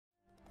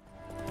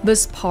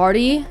This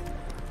party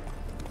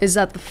is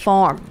at the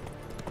farm.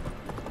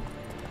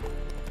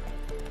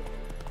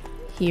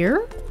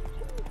 Here?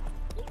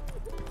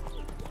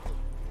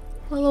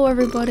 Hello,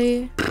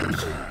 everybody.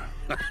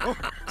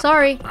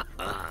 Sorry.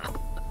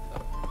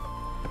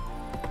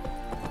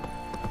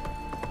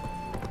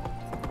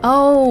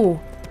 Oh,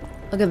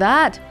 look at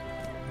that.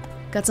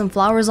 Got some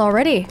flowers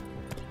already.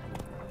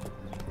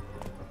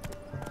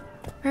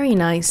 Very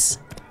nice.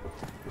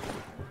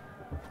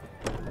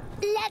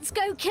 Let's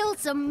go kill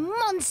some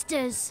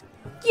monsters.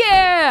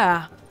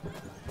 Yeah!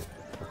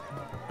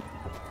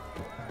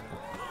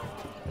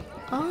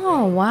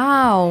 Oh,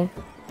 wow.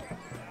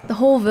 The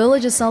whole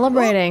village is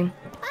celebrating.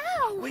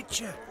 Ow!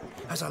 Witcher,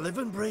 as I live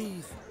and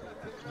breathe.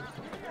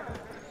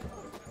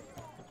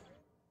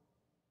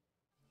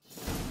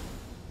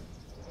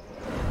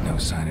 No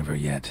sign of her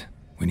yet.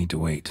 We need to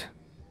wait.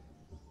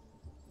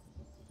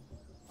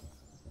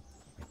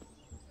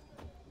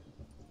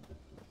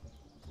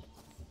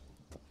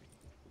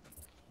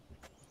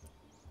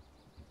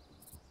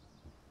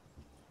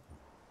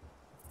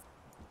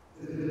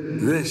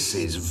 This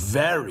is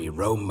very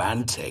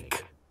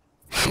romantic.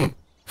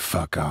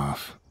 Fuck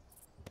off.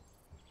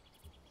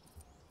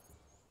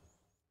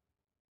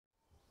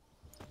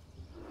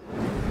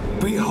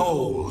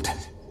 Behold,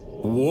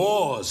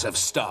 wars have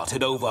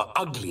started over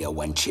uglier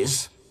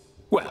wenches.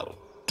 Well,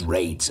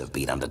 raids have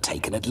been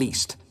undertaken at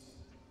least.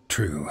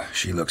 True,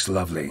 she looks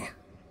lovely.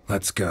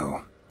 Let's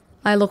go.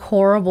 I look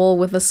horrible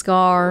with a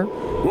scar.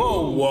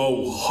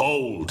 Whoa,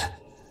 hold.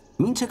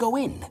 Mean to go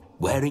in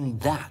wearing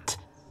that?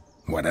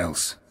 What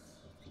else?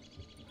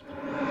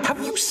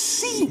 Have you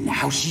seen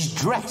how she's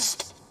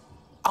dressed?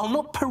 I'll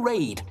not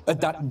parade at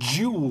that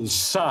jewel's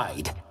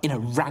side in a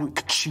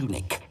rank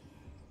tunic.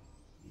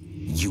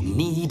 You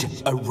need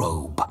a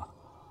robe.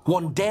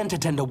 One daren't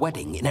attend a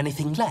wedding in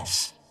anything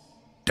less.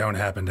 Don't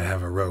happen to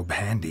have a robe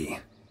handy.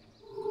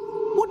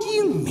 What do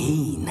you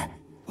mean?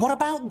 What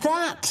about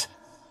that?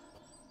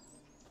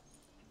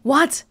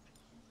 What?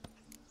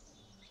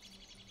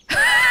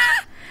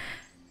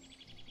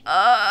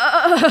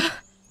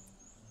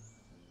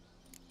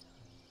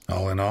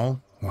 All in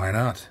all, why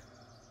not?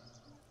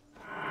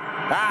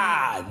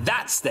 Ah,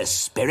 that's the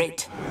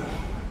spirit.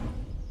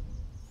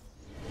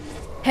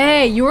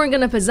 Hey, you weren't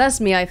gonna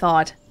possess me, I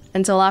thought.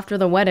 Until after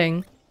the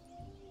wedding.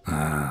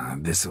 Ah,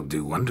 this'll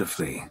do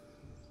wonderfully.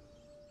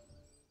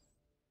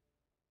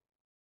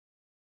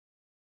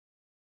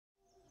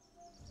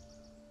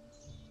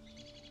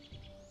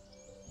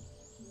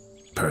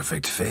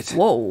 Perfect fit.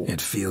 Whoa. It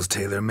feels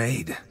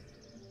tailor-made.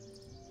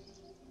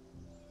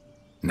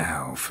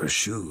 Now, for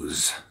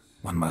shoes.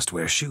 One must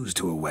wear shoes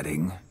to a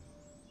wedding.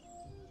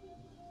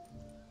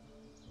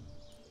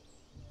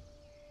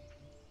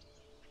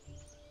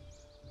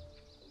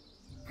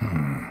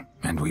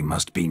 And we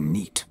must be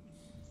neat.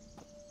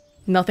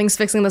 Nothing's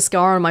fixing the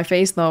scar on my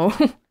face, though.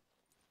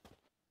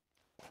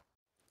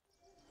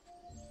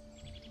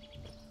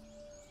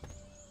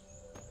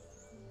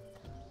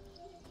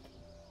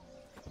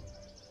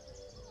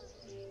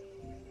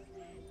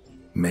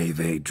 May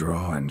they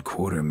draw and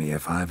quarter me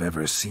if I've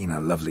ever seen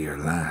a lovelier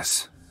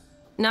lass.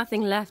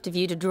 Nothing left of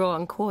you to draw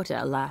and quarter,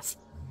 alas.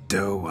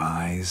 Doe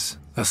eyes,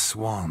 a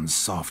swan's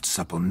soft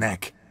supple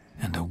neck,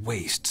 and a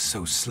waist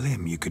so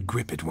slim you could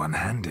grip it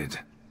one-handed.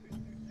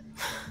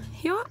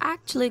 You're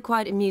actually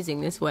quite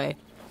amusing this way.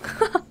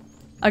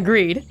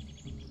 Agreed.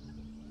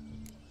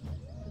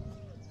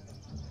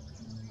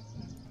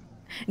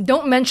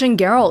 Don't mention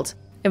Geralt.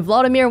 If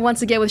Vlodimir wants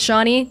to get with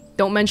Shani,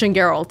 don't mention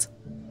Geralt.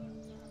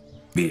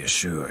 Be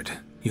assured,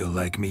 you'll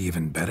like me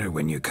even better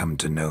when you come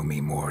to know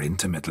me more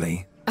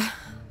intimately.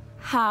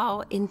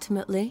 How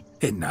intimately?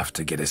 Enough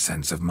to get a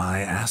sense of my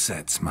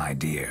assets, my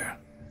dear.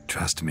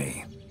 Trust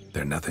me,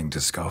 they're nothing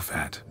to scoff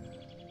at.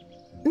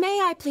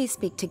 May I please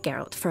speak to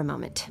Geralt for a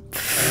moment?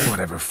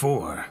 Whatever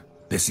for.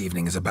 This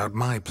evening is about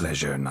my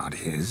pleasure, not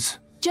his.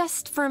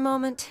 Just for a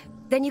moment,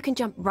 then you can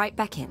jump right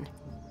back in.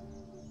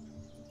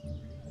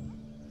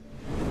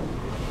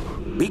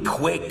 Be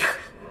quick.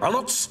 I'll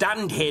not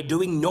stand here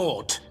doing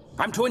naught.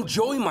 I'm to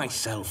enjoy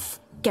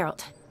myself.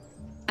 Geralt,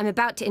 I'm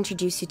about to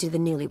introduce you to the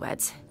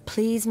newlyweds.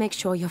 Please make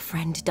sure your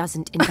friend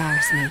doesn't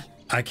embarrass me.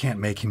 I can't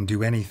make him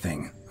do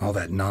anything. All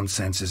that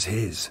nonsense is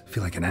his.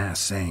 Feel like an ass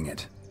saying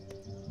it.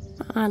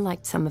 I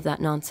liked some of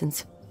that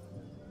nonsense.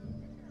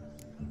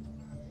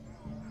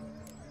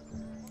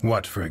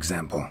 What, for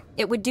example?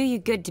 It would do you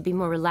good to be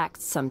more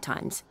relaxed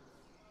sometimes.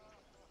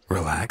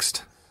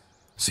 Relaxed?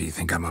 So you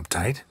think I'm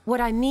uptight?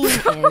 What I mean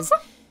is,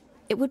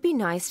 it would be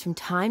nice from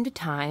time to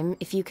time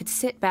if you could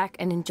sit back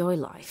and enjoy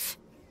life,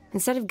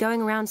 instead of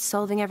going around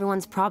solving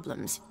everyone's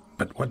problems.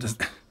 But what does...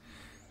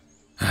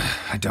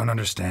 I don't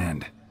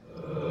understand.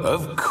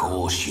 Of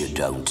course you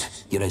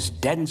don't. You're as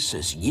dense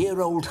as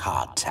year-old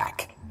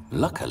hardtack.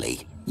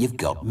 Luckily, you've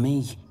got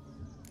me.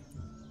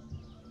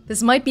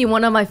 This might be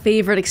one of my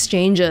favorite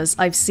exchanges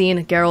I've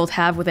seen Geralt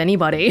have with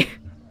anybody.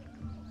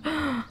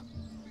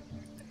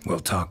 We'll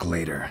talk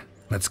later.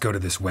 Let's go to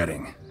this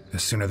wedding. The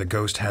sooner the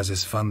ghost has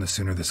his fun, the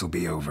sooner this'll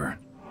be over.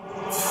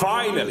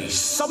 Finally,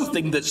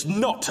 something that's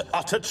not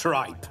utter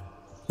tripe.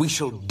 We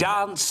shall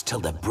dance till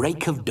the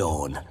break of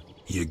dawn.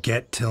 You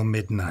get till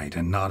midnight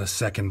and not a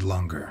second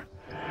longer.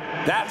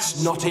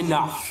 That's not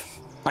enough.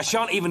 I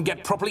shan't even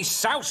get properly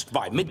soused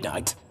by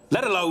midnight,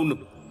 let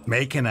alone...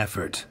 Make an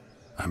effort.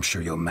 I'm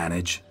sure you'll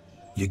manage.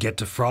 You get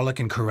to frolic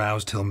and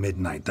carouse till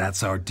midnight,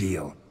 that's our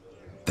deal.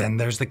 Then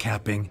there's the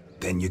capping,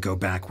 then you go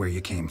back where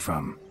you came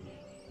from.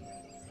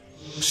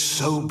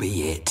 So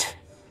be it.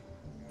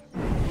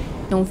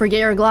 Don't forget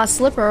your glass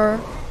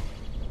slipper.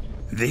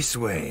 This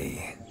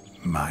way,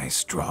 my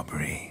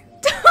strawberry.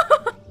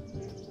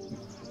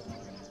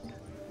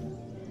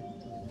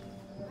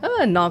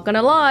 Not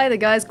gonna lie, the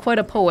guy's quite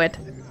a poet.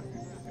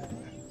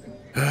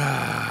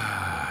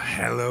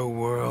 Hello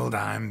world,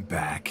 I'm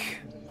back.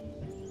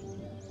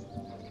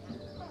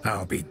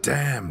 I'll be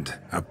damned.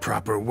 A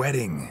proper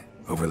wedding.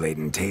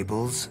 Overladen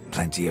tables,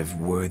 plenty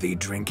of worthy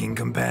drinking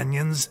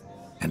companions,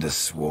 and a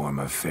swarm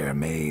of fair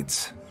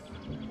maids.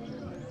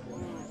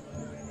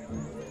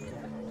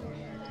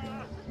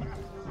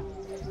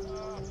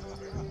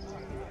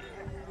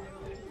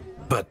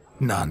 But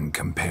none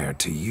compared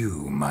to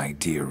you, my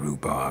dear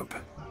rhubarb.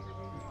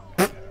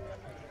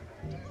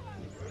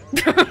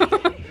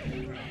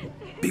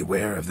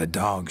 Beware of the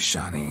dog,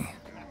 Shani.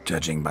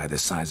 Judging by the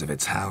size of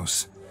its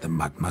house, the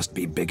mutt must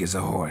be big as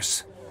a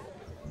horse.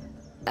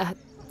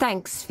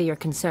 Thanks for your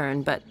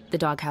concern, but the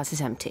doghouse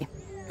is empty.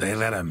 They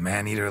let a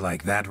man-eater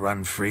like that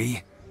run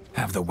free?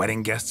 Have the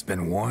wedding guests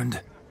been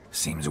warned?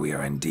 Seems we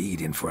are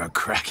indeed in for a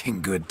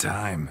cracking good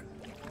time.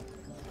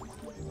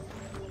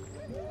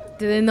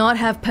 Did they not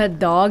have pet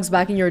dogs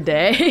back in your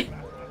day?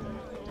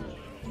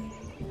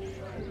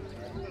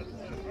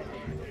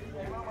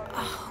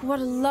 Oh, what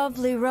a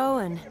lovely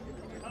rowan.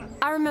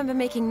 I remember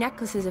making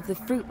necklaces of the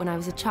fruit when I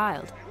was a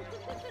child.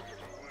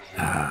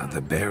 Ah,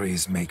 the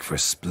berries make for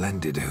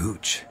splendid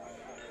hooch.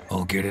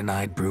 Olgierd and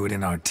I'd brew it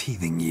in our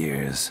teething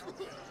years.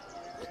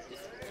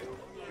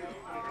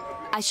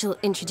 I shall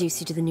introduce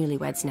you to the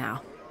newlyweds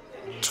now.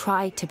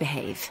 Try to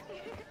behave.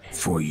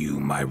 For you,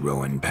 my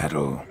rowan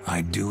petal,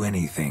 I'd do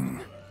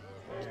anything.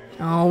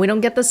 Oh, we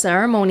don't get the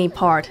ceremony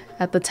part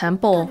at the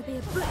temple. Gonna be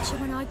a butcher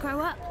when I grow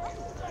up.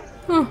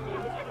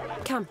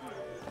 Come.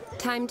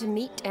 Time to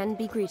meet and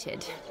be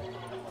greeted.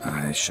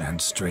 I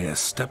shan't stray a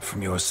step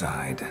from your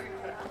side.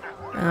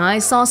 I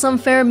saw some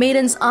fair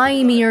maidens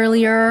eyeing me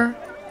earlier.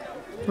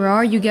 Where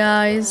are you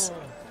guys?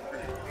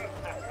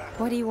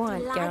 What do you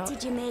want, Geralt?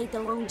 Did you made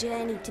the long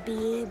journey to be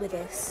here with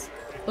us?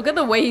 Look at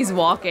the way he's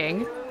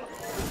walking.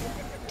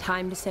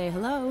 Time to say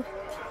hello.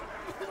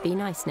 Be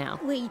nice now.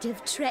 We'd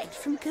have trekked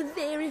from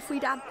Kavir if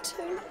we'd had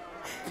to.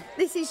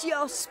 This is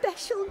your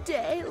special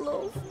day,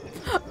 love.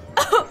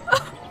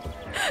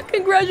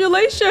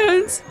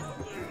 Congratulations!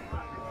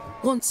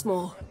 Once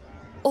more,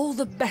 all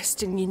the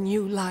best in your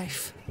new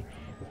life.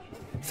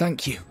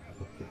 Thank you.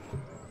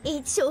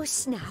 It's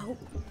us now.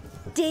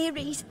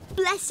 Dearies,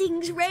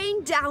 blessings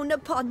rain down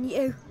upon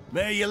you.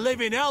 May you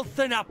live in health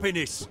and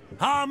happiness.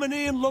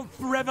 Harmony and love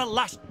forever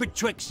last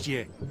betwixt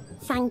you.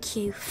 Thank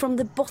you from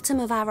the bottom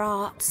of our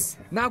hearts.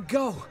 Now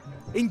go.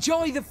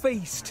 Enjoy the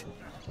feast.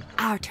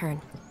 Our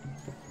turn.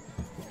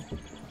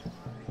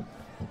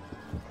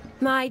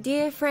 My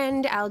dear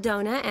friend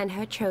Aldona and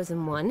her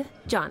chosen one,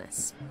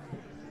 Jonas.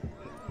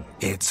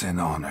 It's an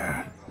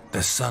honor.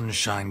 The sun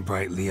shine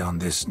brightly on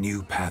this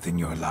new path in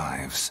your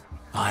lives.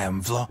 I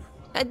am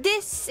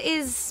This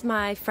is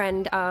my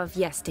friend of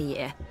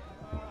yesteryear,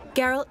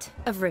 Geralt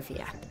of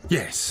Rivia.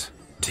 Yes,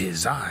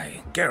 'tis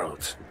I,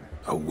 Geralt,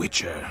 a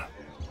witcher.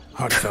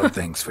 Heartfelt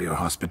thanks for your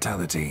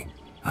hospitality.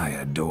 I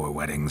adore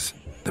weddings.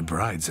 The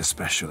brides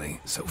especially.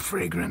 So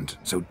fragrant,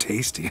 so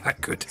tasty, I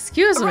could...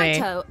 Excuse me.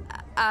 Righto.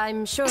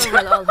 I'm sure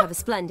we'll all have a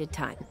splendid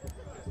time.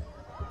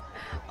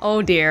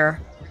 Oh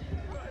dear.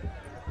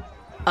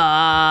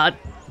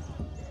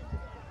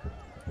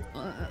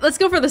 Let's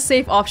go for the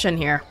safe option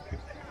here.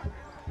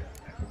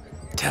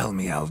 Tell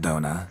me,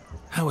 Aldona,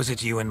 how is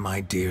it you and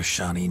my dear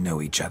Shani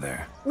know each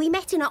other? We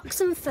met in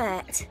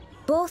Oxenfurt.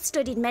 Both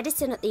studied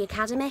medicine at the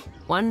academy.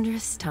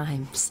 Wondrous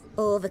times.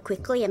 Over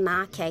quickly in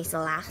my case,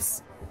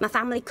 alas. My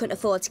family couldn't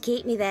afford to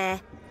keep me there.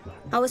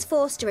 I was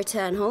forced to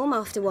return home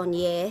after 1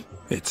 year.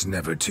 It's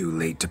never too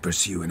late to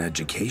pursue an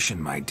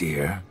education, my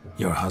dear.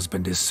 Your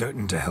husband is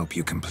certain to help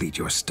you complete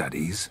your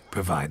studies,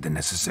 provide the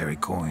necessary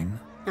coin.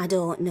 I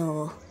don't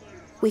know.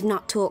 We've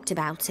not talked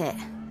about it.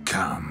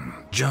 Come,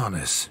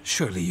 Jonas,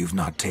 surely you've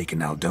not taken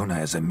Aldona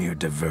as a mere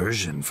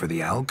diversion for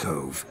the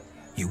alcove.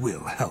 You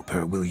will help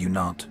her, will you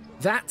not?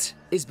 That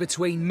is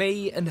between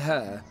me and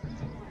her.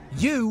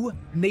 You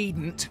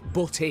needn't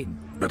butt in.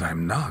 But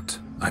I'm not.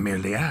 I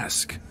merely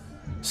ask.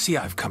 See,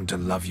 I've come to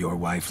love your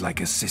wife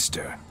like a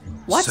sister.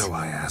 What? So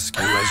I ask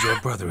you as your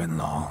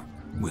brother-in-law,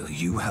 will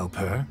you help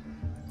her?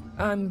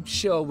 I'm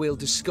sure we'll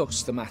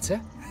discuss the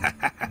matter.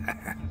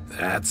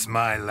 That's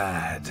my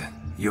lad.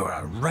 You're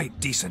a right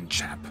decent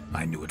chap.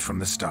 I knew it from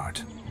the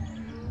start.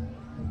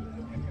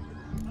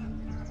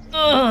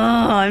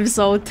 I'm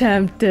so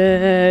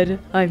tempted.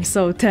 I'm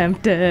so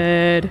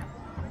tempted.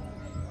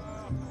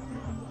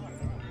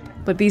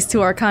 But these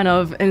two are kind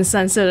of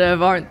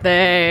insensitive, aren't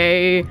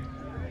they?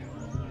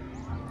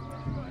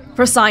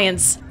 For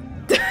science.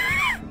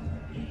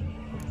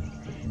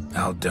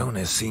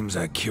 Aldona seems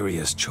a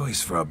curious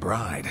choice for a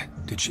bride.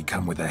 Did she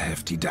come with a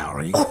hefty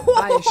dowry?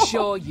 I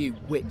assure you,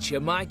 Witcher,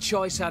 my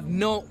choice had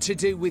naught to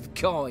do with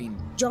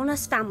coin.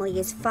 Jonna's family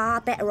is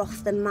far better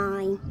off than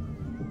mine.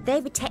 They're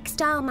a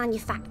textile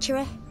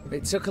manufacturer.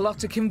 It took a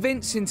lot of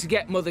convincing to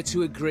get Mother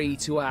to agree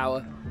to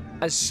our,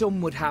 as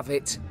some would have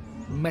it,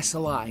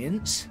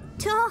 mesalliance.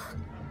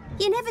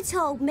 You never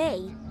told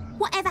me.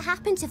 Whatever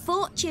happened to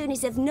fortune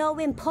is of no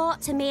import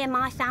to me and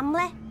my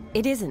family.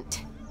 It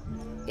isn't.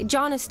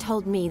 Jonas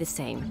told me the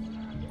same.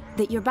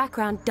 That your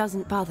background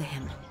doesn't bother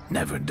him.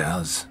 Never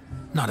does.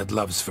 Not at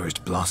love's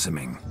first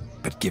blossoming.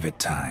 But give it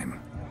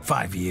time.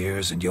 5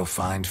 years and you'll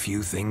find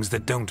few things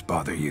that don't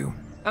bother you.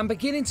 I'm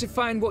beginning to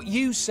find what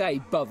you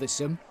say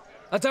bothersome.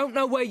 I don't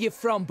know where you're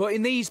from, but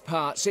in these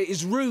parts it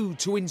is rude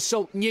to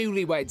insult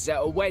newlyweds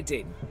at a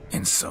wedding.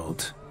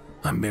 Insult?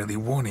 I'm merely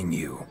warning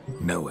you.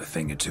 Know a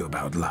thing or two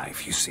about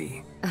life, you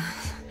see.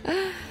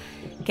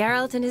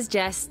 Geralt and his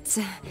jests.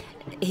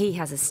 He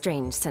has a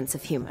strange sense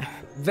of humor.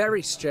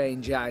 Very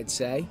strange, I'd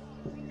say.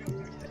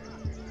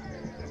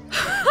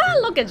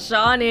 Look at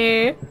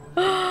Shani.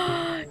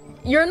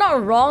 You're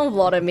not wrong,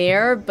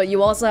 Vlodimir, but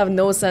you also have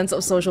no sense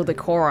of social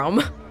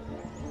decorum.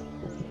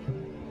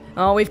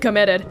 Oh, we've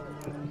committed.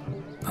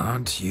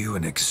 Aren't you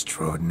an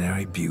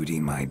extraordinary beauty,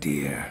 my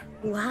dear?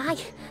 Why,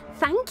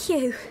 thank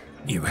you.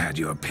 You had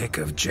your pick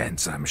of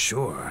gents, I'm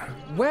sure.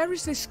 Where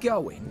is this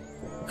going?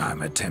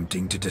 I'm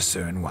attempting to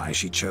discern why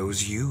she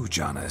chose you,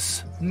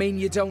 Jonas. Mean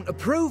you don't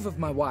approve of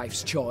my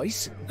wife's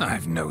choice?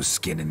 I've no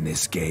skin in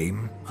this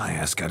game. I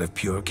ask out of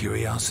pure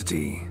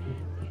curiosity.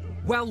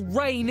 Well,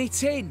 rein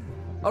it in,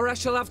 or I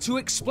shall have to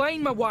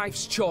explain my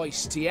wife's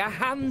choice to you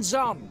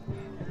hands-on.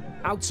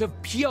 Out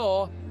of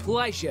pure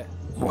pleasure.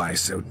 Why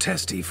so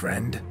testy,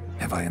 friend?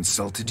 Have I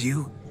insulted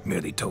you?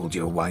 Merely told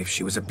your wife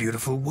she was a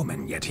beautiful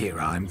woman, yet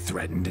here I'm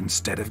threatened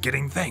instead of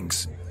getting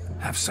thanks.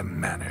 Have some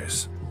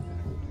manners.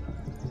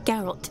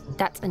 Geralt,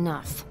 that's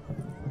enough.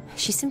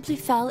 She simply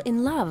fell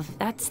in love,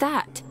 that's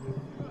that.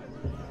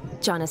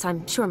 Jonas,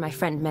 I'm sure my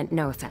friend meant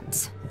no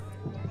offense.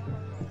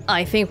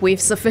 I think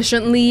we've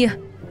sufficiently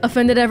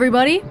offended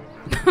everybody.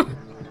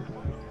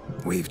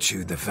 We've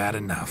chewed the fat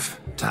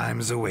enough.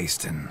 Time's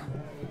a-wasting.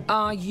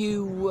 Are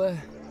you,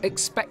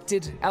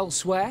 expected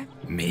elsewhere?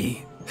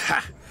 Me?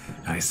 Ha!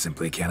 I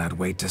simply cannot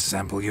wait to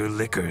sample your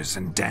liquors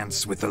and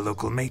dance with the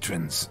local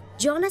matrons.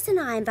 Jonas and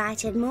I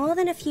invited more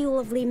than a few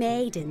lovely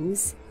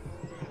maidens.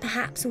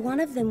 Perhaps one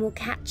of them will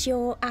catch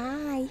your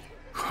eye.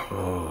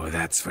 Oh,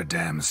 that's for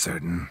damn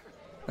certain.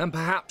 And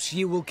perhaps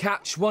you will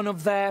catch one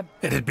of their...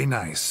 It'd be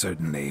nice,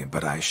 certainly,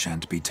 but I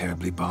shan't be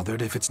terribly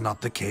bothered if it's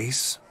not the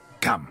case.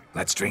 Come,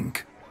 let's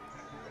drink.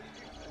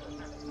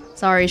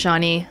 Sorry,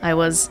 Shani. I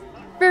was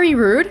very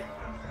rude,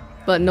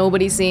 but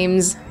nobody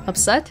seems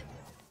upset.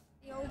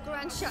 The old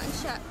grand shut and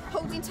shut,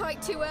 holding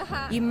tight to her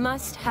hat. You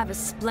must have a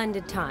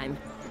splendid time.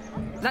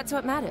 That's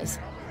what matters.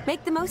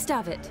 Make the most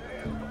of it.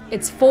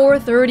 It's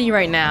 4:30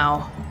 right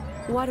now.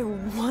 What a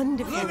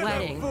wonderful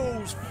wedding.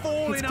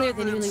 It's clear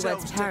the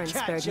newlyweds' parents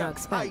spared no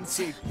expense.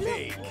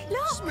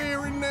 Look!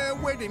 Smearing their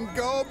wedding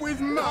garb with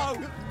muck.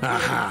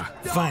 Aha!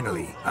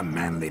 Finally, a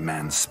manly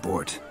man's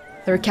sport.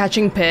 They're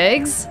catching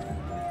pigs?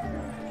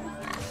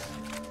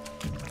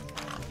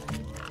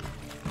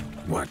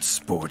 What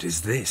sport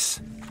is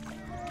this?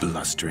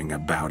 Blustering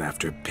about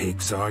after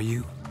pigs, are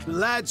you? The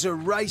lads are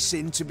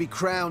racing to be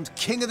crowned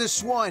King of the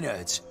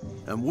Swineherds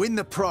and win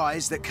the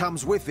prize that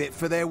comes with it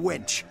for their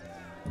wench.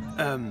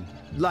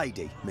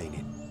 Lady,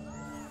 meaning.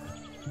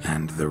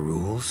 And the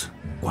rules?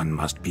 One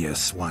must be a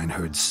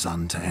swineherd's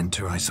son to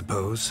enter, I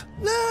suppose?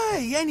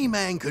 Nay, any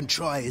man can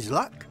try his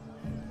luck.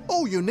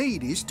 All you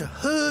need is to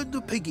herd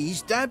the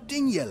piggies dabbed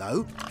in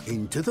yellow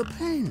into the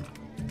pen.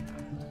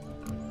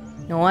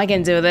 No, I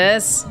can do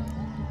this.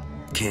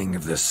 King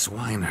of the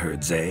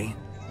swineherds, eh?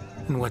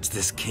 And what's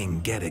this king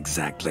get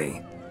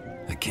exactly?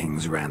 A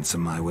king's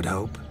ransom, I would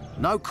hope.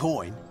 No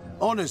coin.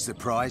 Honours the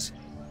prize.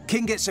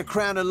 King gets a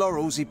crown of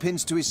laurels he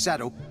pins to his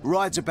saddle,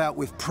 rides about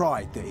with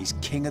pride that he's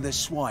King of the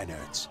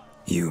Swineherds.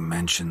 You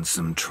mentioned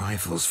some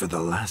trifles for the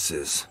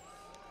lasses.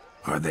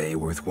 Are they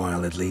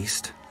worthwhile at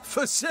least?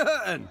 For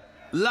certain!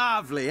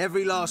 Lovely,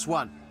 every last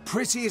one.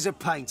 Pretty as a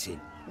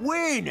painting.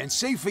 Win and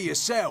see for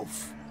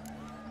yourself.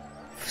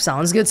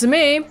 Sounds good to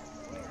me.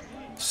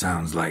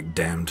 Sounds like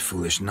damned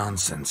foolish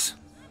nonsense.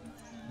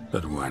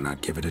 But why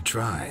not give it a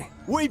try?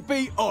 We'd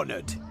be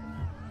honoured.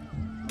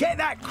 Get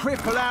that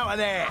cripple out of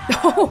there!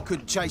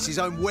 Couldn't chase his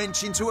own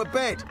wench into a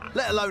bed,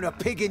 let alone a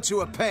pig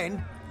into a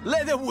pen.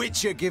 Let the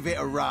Witcher give it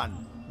a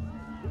run.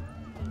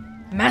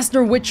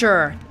 Master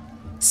Witcher.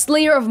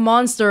 Slayer of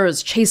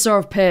monsters, chaser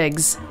of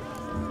pigs.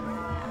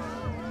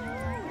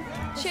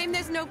 Shame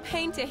there's no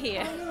painter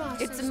here.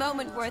 It's a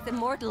moment worth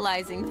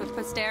immortalizing for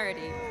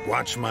posterity.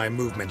 Watch my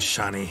movements,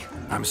 Shani.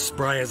 I'm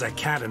spry as a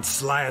cat and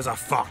sly as a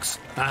fox.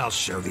 I'll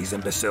show these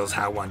imbeciles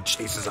how one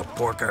chases a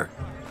porker.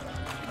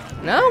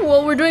 No,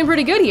 well, we're doing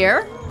pretty good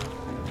here.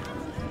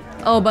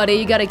 Oh, buddy,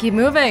 you gotta keep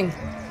moving.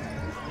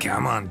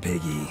 Come on,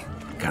 piggy.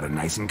 Got a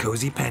nice and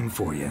cozy pen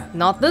for you.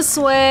 Not this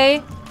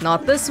way.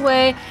 Not this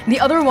way.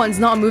 The other one's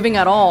not moving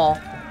at all.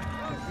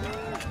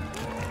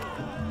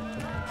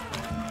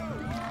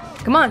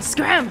 Come on,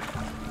 scram!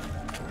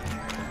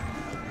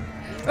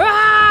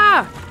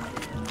 Ah!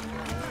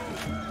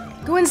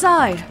 Go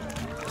inside.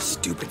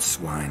 Stupid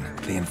swine.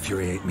 They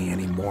infuriate me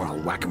anymore.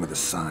 I'll whack him with a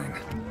sign.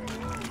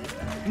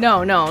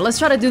 No, let's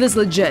try to do this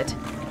legit.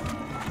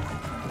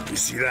 You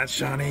see that,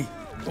 Shani?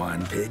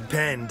 One pig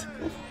penned.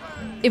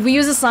 If we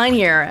use a sign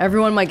here,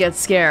 everyone might get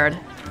scared.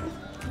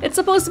 It's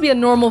supposed to be a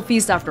normal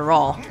feast after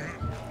all.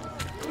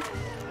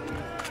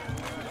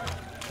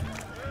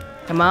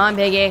 Come on,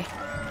 piggy.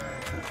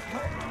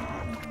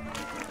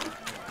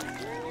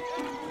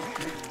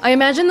 I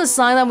imagine the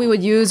sign that we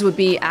would use would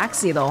be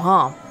Axie though,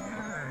 huh?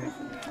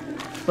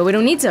 But we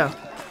don't need to.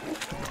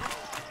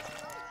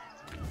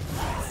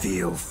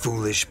 Feel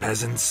foolish,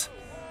 peasants?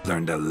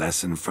 Learned a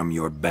lesson from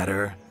your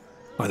better?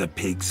 Are the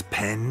pigs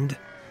penned?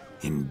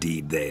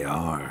 Indeed they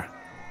are.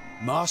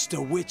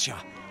 Master Witcher,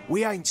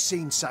 we ain't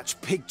seen such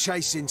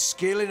pig-chasing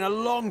skill in a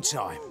long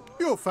time.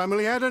 Your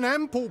family had an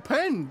ample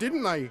pen,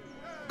 didn't they?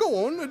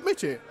 Go on,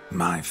 admit it.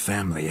 My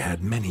family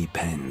had many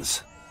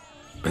pens,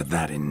 but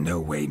that in no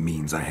way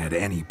means I had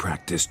any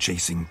practice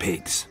chasing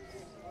pigs.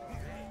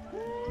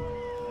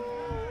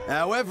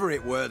 However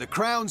it were, the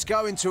crown's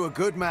going to a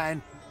good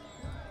man.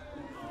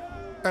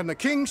 And the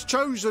king's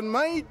chosen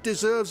maid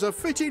deserves a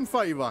fitting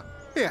favour.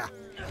 Here.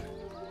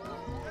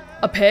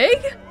 A pig?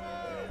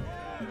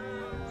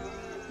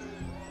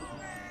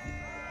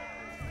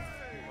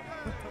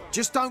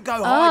 Just don't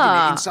go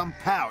hiding it in some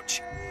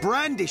pouch.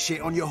 Brandish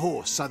it on your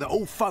horse so that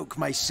all folk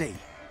may see.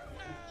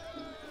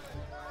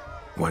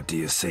 What do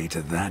you say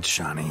to that,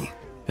 Shani?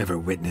 Ever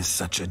witnessed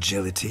such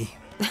agility?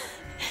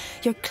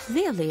 You're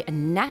clearly a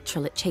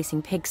natural at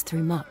chasing pigs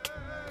through muck.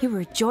 You were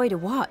a joy to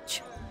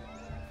watch.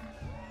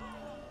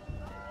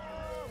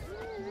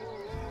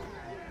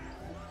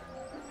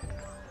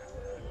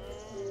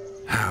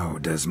 How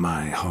does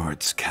my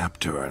heart's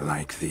captor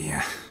like the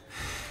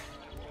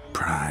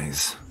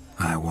prize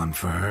I won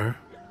for her?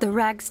 The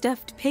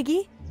rag-stuffed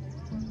piggy?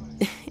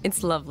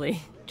 It's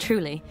lovely,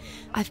 truly.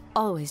 I've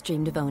always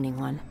dreamed of owning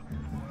one.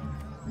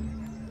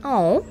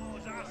 Oh.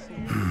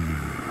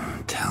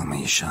 Tell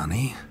me,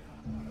 Shani,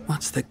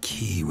 what's the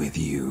key with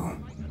you?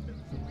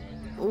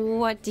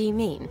 What do you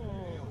mean?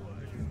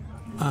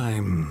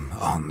 I'm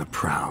on the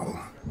prowl,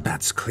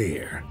 that's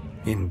clear.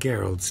 In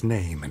Geralt's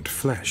name and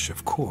flesh,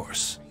 of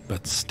course.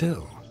 But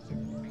still,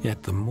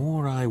 yet the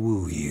more I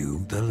woo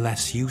you, the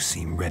less you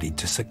seem ready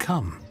to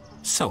succumb.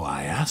 So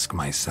I ask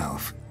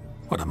myself,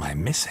 what am I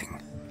missing?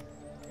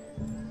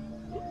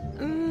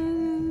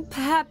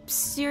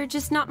 Perhaps you're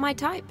just not my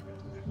type.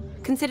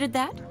 Considered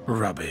that?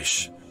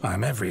 Rubbish.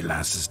 I'm every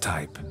lass's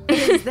type.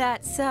 Is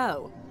that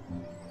so?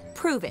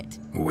 Prove it.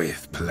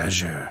 With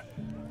pleasure.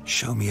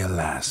 Show me a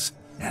lass,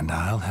 and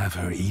I'll have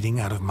her eating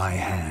out of my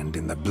hand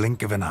in the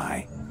blink of an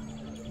eye.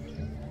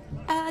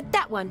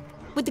 That one,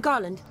 with the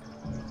garland.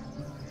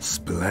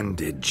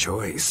 Splendid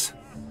choice.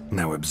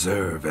 Now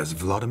observe as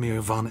Vlodimir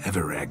von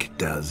Everec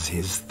does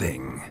his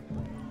thing.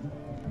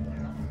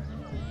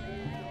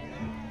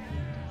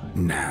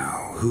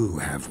 Now, who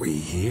have we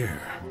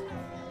here?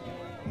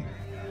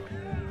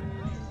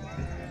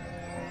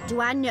 Do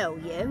I know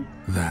you?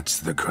 That's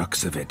the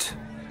crux of it.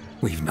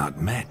 We've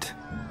not met.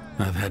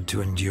 I've had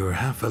to endure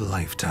half a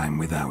lifetime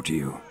without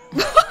you.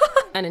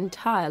 An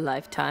entire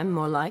lifetime,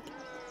 more like.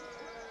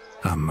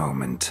 A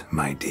moment,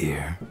 my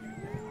dear.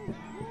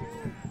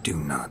 Do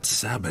not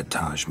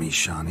sabotage me,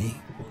 Shani.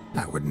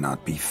 That would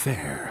not be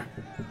fair.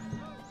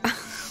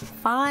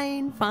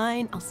 Fine.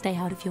 I'll stay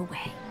out of your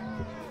way.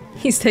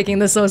 He's taking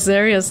this so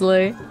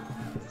seriously.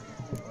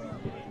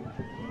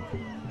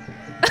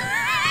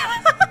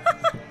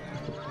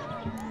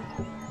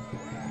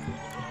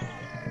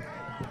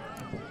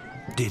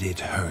 Did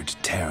it hurt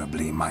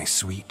terribly, my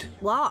sweet?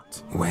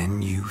 What?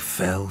 When you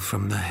fell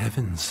from the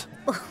heavens.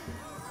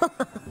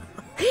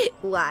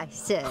 Why,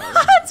 sir?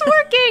 It's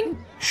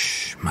working!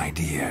 Shh, my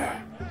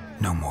dear.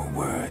 No more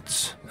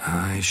words.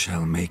 I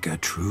shall make a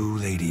true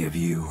lady of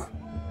you.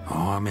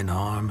 Arm in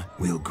arm,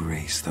 we'll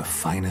grace the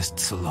finest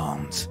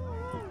salons.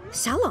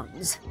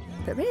 Salons?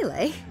 But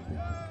really?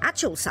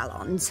 Actual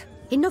salons?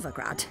 In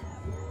Novigrad?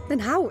 Then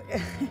how?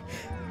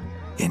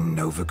 In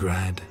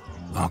Novigrad,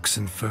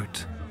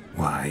 Oxenfurt,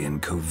 why, in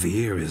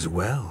Kovir as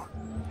well.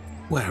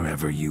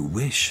 Wherever you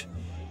wish.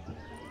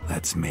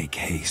 Let's make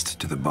haste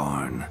to the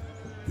barn.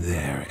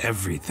 There,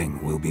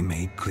 everything will be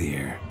made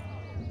clear.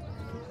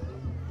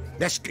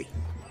 Lesky,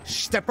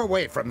 step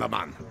away from the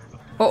man.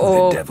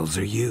 Uh-oh. Who the devils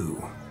are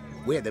you?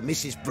 We're the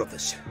Mrs.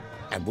 Brothers,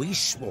 and we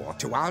swore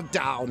to our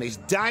da on his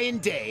dying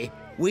day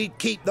we'd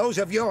keep those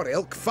of your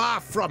ilk far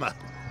from her.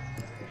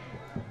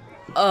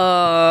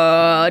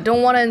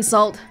 Don't want to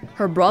insult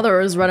her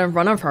brothers right in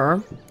front of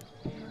her.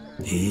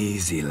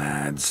 Easy,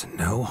 lads.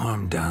 No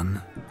harm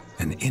done.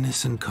 An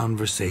innocent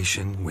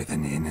conversation with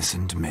an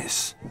innocent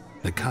miss.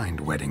 The kind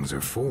weddings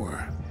are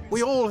for.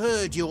 We all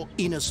heard your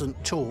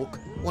innocent talk.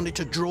 Wanted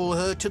to draw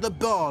her to the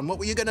barn. What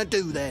were you going to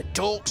do there?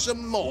 Talk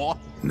some more?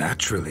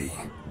 Naturally,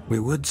 we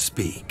would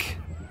speak,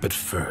 but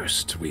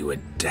first we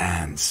would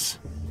dance.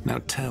 Now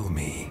tell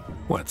me,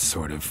 what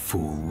sort of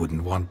fool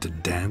wouldn't want to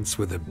dance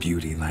with a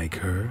beauty like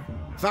her?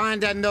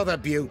 Find another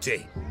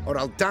beauty, or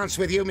I'll dance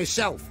with you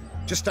myself,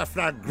 just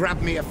after I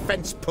grab me a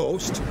fence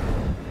post.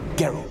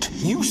 Geralt,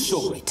 you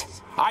saw it.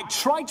 I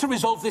tried to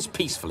resolve this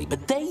peacefully,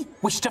 but they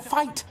wish to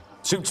fight.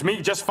 Suits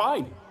me just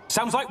fine.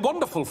 Sounds like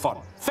wonderful fun.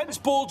 Fence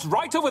boards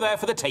right over there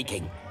for the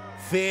taking.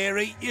 Fear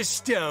eat your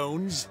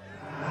stones.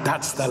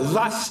 That's the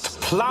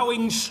last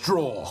ploughing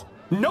straw.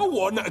 No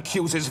one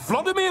accuses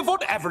Vlodimir von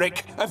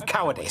Everec of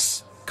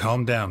cowardice.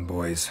 Calm down,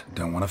 boys.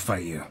 Don't want to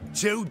fight you.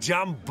 Too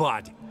damn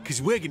bad,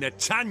 because we're gonna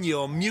tan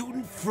your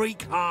mutant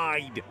freak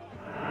hide.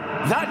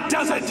 That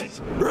does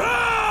it!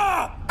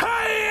 Rah!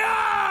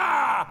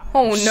 Hi-ya!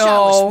 Oh no.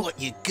 Show us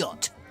what you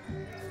got.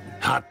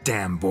 Hot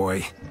damn,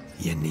 boy.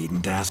 You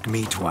needn't ask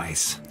me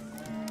twice.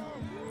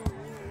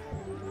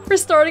 We're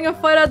starting a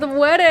fight at the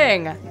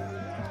wedding.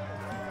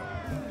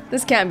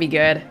 This can't be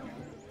good.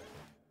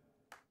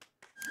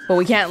 But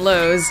we can't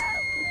lose.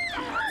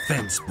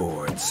 Fence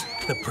boards.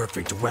 The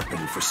perfect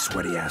weapon for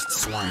sweaty-assed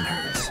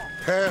swineherds.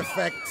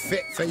 Perfect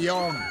fit for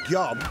your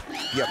gob,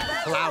 you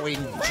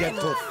ploughing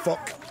gentle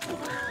fuck.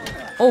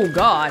 Oh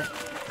god.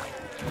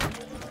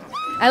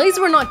 At least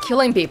we're not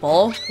killing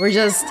people. We're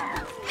just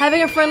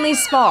having a friendly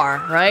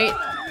spar, right?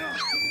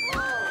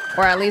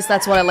 Or at least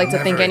that's what I like to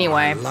think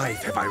anyway. Never in my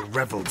life have I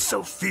reveled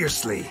so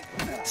fiercely.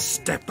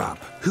 Step up.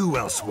 Who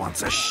else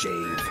wants a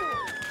shave?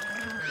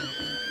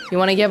 You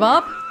want to give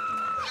up?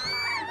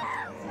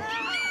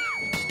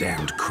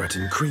 Damned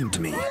cretin creamed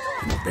me.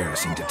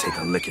 Embarrassing to take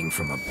a licking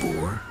from a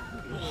boar.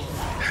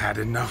 Had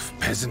enough,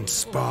 peasant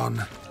spawn?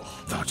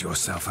 Thought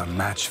yourself a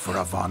match for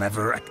a von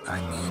Everec,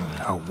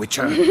 a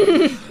witcher?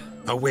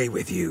 Away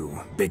with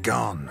you.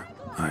 Begone.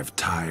 I've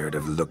tired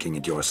of looking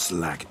at your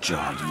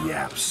slack-jawed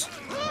yaps.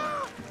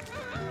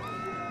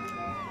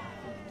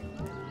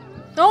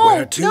 Oh,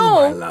 where to, no.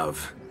 my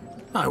love?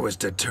 I was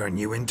to turn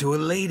you into a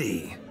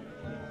lady.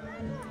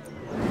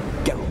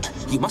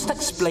 Geralt, you must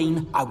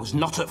explain I was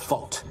not at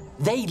fault.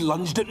 They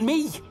lunged at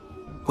me.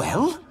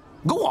 Well,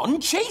 go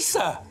on, chase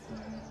her.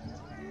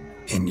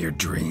 In your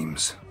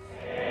dreams.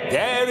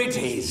 There it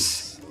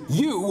is.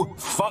 You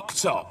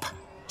fucked up.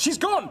 She's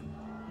gone.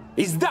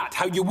 Is that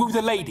how you woo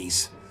the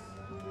ladies?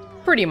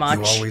 Pretty much.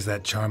 You always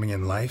that charming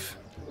in life?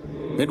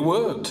 It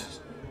worked.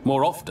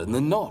 More often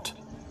than not.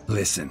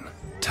 Listen,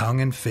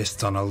 tongue and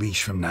fists on a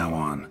leash from now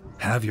on.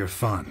 Have your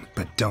fun,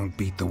 but don't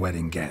beat the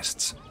wedding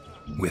guests.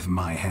 With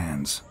my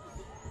hands.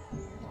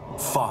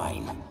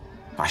 Fine.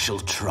 I shall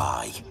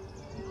try.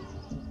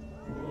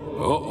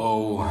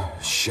 Uh-oh.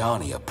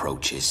 Shani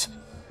approaches.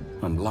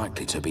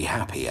 Unlikely to be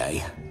happy,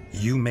 eh?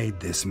 You made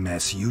this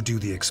mess. You do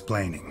the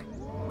explaining.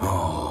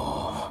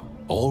 Oh,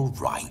 all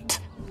right.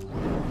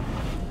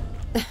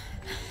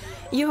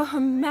 Your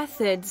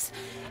methods...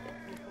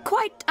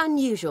 quite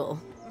unusual.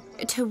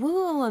 To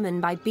woo a woman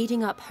by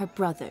beating up her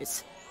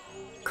brothers.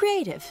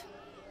 Creative.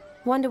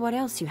 Wonder what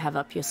else you have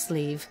up your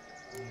sleeve.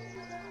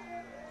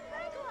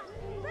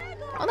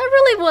 Well, that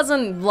really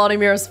wasn't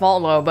Vlodimir's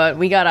fault though, but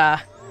we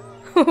gotta...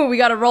 we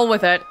gotta roll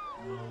with it.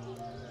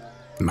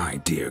 My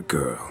dear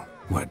girl,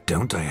 what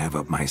don't I have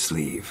up my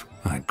sleeve?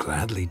 I'd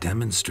gladly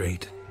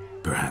demonstrate.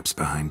 Perhaps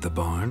behind the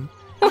barn?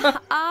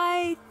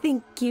 I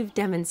think you've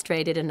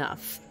demonstrated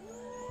enough.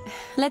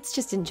 Let's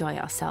just enjoy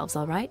ourselves,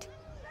 all right?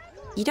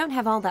 You don't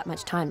have all that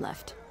much time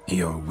left.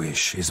 Your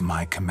wish is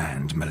my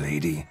command,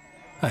 milady.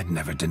 I'd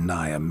never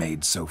deny a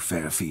maid so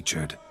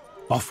fair-featured.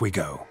 Off we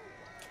go.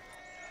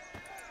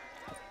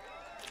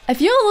 I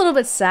feel a little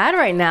bit sad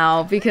right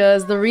now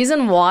because the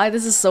reason why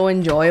this is so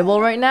enjoyable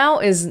right now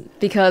is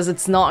because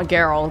it's not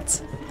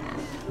Geralt.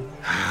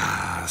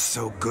 Ah,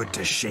 so good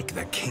to shake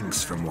the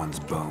kinks from one's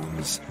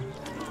bones.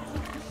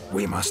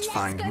 We must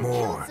find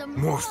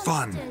more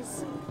fun.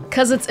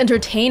 Because it's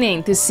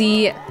entertaining to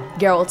see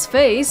Geralt's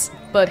face,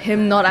 but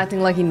him not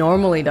acting like he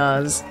normally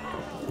does.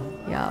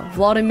 Yeah,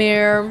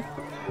 Vlodimir...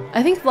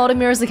 I think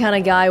Vlodimir is the kind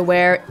of guy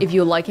where if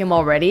you like him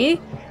already,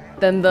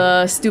 then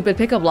the stupid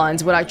pickup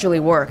lines would actually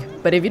work.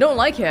 But if you don't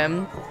like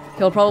him,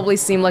 he'll probably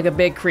seem like a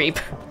big creep.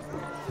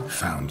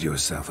 Found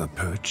yourself a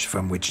perch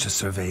from which to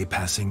survey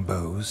passing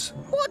beaux?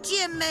 What do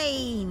you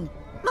mean?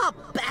 My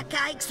back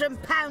aches from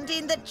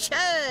pounding the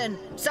churn,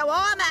 so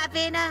I'm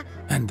having a...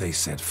 And they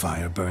said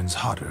fire burns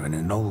hotter in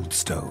an old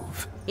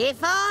stove. If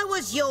I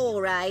was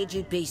your age,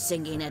 you'd be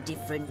singing a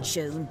different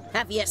tune.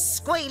 Have you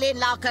squealing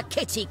like a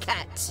kitty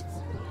cat?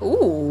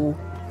 Ooh.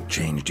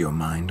 Changed your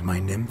mind, my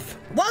nymph?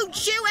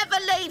 Won't you ever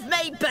leave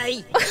me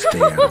be?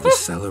 Stay out of the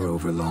cellar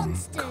over long.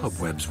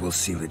 Cobwebs will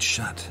seal it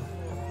shut.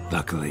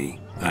 Luckily,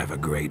 I've a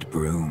great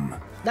broom.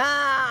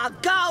 Ah,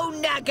 go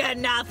nag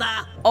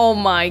another! Oh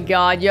my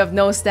god, you have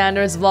no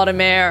standards,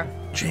 Vlodimir.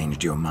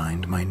 Changed your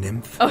mind, my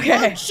nymph? Okay.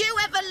 Won't you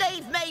ever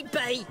leave me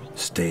be?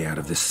 Stay out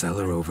of the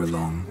cellar over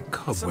long.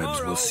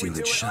 Cobwebs will seal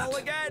it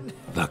shut.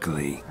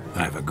 Luckily,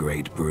 I've a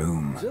great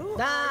broom.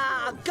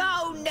 Ah,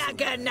 go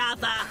nag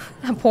another!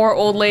 A poor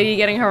old lady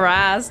getting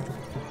harassed.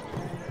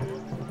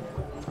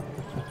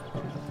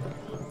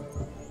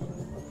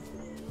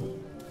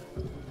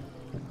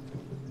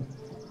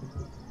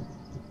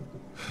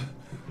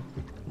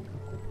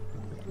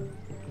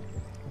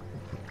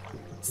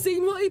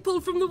 Seen what he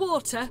pulled from the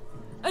water?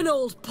 An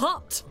old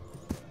pot.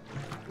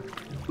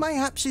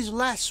 Mayhaps his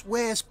lass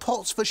wears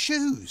pots for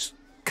shoes,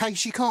 case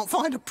she can't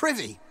find a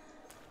privy.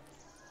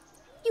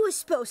 You were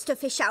supposed to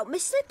fish out my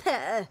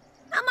slipper.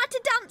 I'm at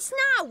a dance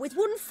now with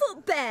one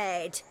foot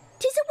bared.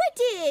 'Tis a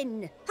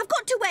wedding. I've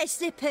got to wear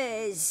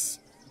slippers.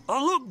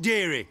 Oh, look,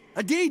 dearie,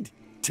 I did.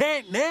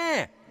 Tain't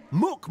there.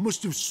 Muck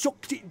must have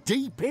sucked it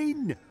deep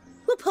in.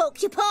 Well,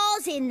 poke your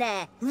paws in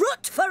there.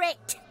 Rut for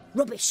it.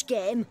 Rubbish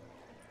game.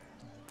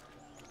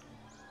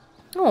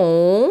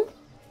 Oh.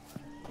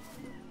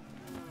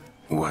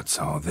 What's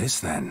all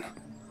this then?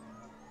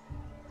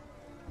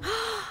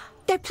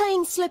 They're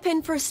playing slip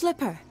in for a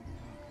slipper.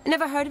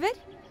 Never heard of it?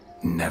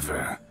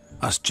 Never.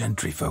 Us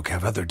gentry folk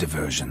have other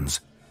diversions.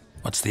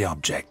 What's the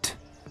object?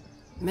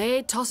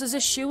 Maid tosses a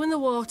shoe in the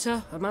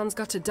water. A man's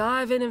got to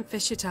dive in and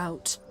fish it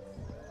out.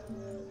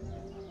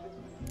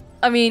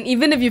 I mean,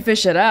 even if you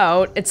fish it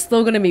out, it's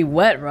still gonna be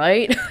wet,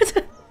 right?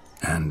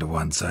 And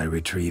once I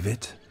retrieve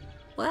it?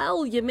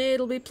 Well, your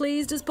maid'll be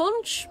pleased as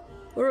punch.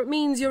 Or it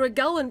means you're a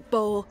gallant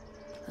beau.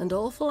 And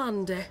awful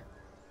handy.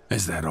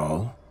 Is that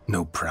all?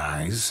 No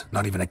prize?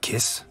 Not even a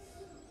kiss?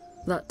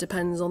 That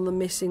depends on the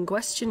miss in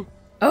question.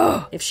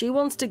 Oh. If she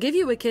wants to give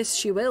you a kiss,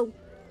 she will.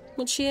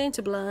 But she ain't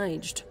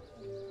obliged.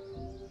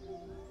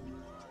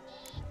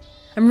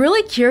 I'm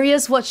really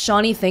curious what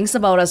Shani thinks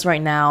about us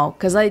right now,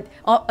 because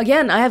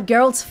again, I have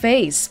Geralt's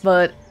face,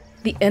 but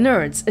the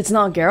innards, it's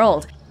not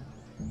Geralt.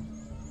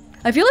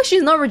 I feel like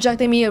she's not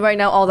rejecting me right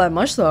now all that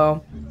much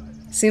though.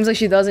 Seems like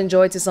she does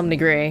enjoy it to some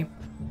degree.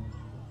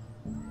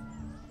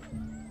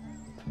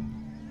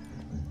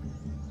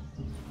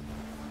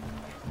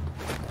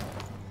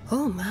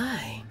 Oh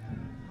my.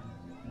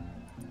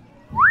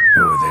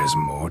 Oh, there's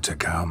more to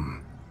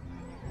come.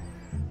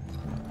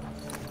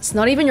 It's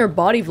not even your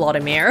body,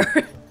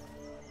 Vlodimir.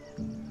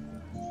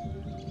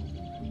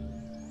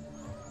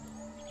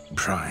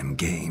 Prime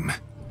game.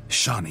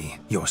 Shani,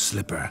 your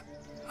slipper.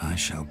 I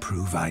shall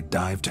prove I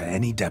dive to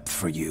any depth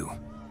for you.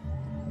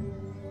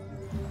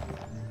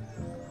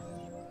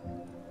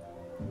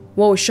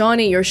 Whoa,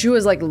 Shani, your shoe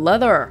is like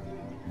leather.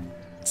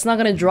 It's not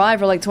gonna dry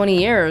for like 20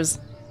 years.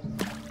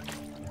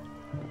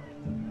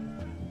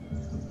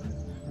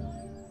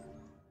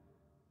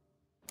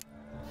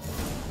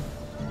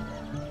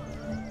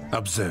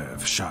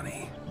 Observe,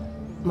 Shani.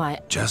 My...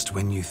 Just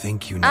when you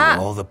think you know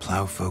all the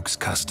plowfolk's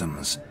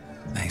customs,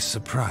 they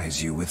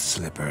surprise you with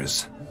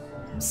slippers.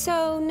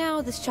 So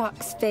now the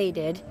shock's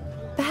faded.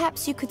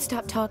 Perhaps you could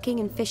stop talking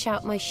and fish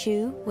out my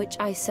shoe, which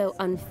I so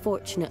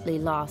unfortunately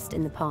lost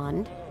in the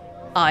pond.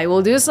 I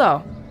will do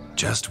so.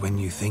 Just when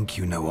you think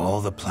you know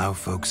all the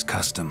plowfolk's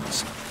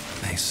customs,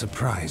 they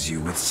surprise you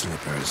with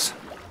slippers.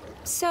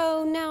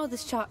 So now the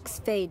shock's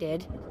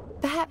faded.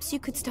 Perhaps you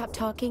could stop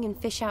talking and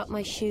fish out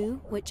my shoe,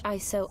 which I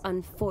so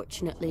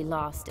unfortunately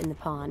lost in the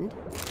pond.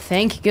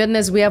 Thank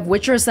goodness we have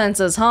Witcher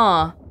senses,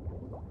 huh?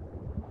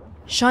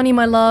 Shani,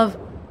 my love.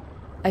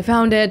 I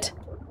found it.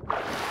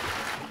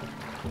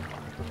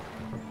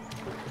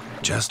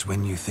 Just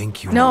when you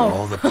think you know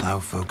all the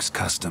plowfolk's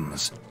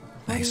customs,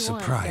 they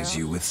surprise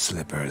you with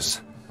slippers.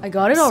 I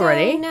got it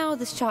already. So now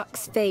the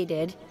shock's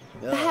faded.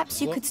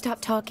 Perhaps you could stop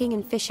talking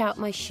and fish out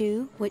my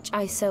shoe, which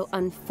I so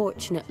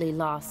unfortunately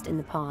lost in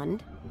the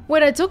pond.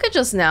 Wait, I took it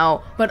just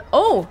now, but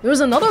oh, there's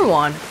another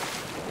one.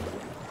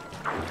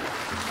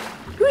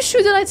 Whose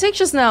shoe did I take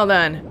just now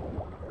then?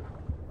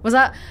 Was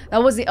that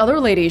was the other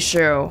lady's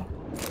shoe.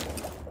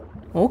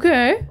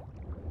 Okay.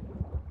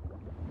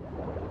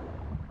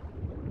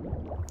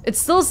 It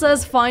still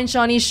says find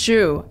Shani's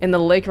shoe in the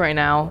lake right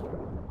now.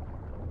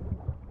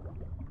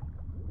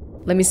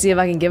 Let me see if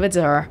I can give it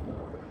to her.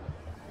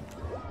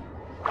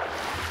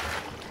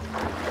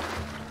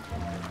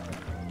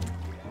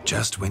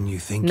 Just when you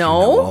think you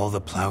know all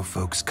the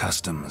plowfolk's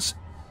customs,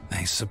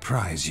 they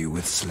surprise you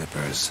with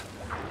slippers.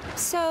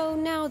 So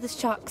now the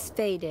shock's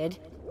faded.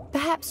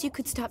 Perhaps you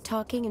could stop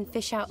talking and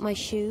fish out my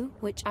shoe,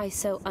 which I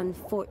so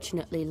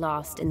unfortunately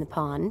lost in the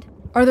pond.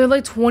 Are there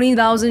like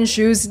 20,000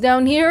 shoes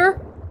down here?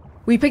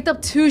 We picked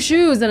up 2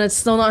 shoes and it's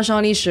still not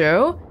Shani's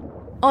shoe?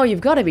 Oh,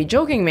 you've got to be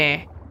joking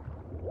me.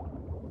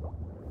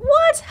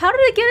 What? How did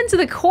it get into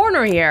the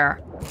corner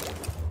here?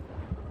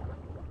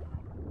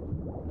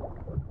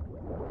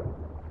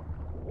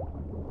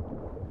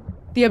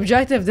 The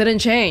objective didn't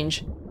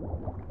change.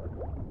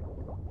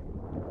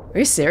 Are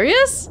you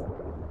serious?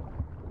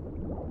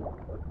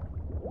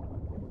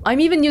 I'm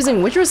even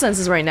using Witcher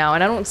senses right now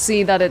and I don't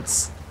see that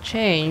it's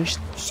changed.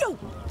 Shoot!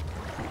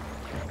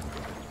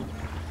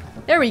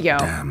 There we go.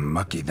 Damn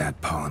mucky that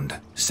pond.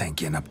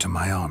 Sank in up to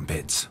my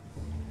armpits.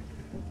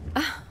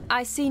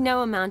 I see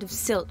no amount of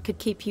silt could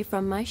keep you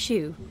from my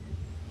shoe.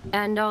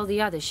 And all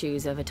the other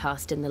shoes ever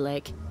tossed in the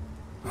lake.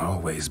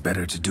 Always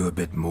better to do a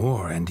bit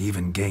more and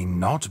even gain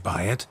naught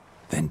by it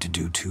than to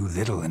do too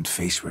little and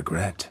face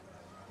regret.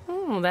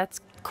 Oh, that's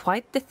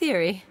quite the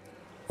theory.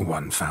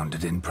 One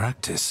founded in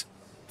practice.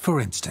 For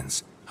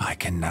instance, I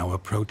can now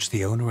approach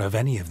the owner of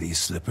any of these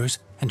slippers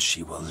and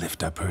she will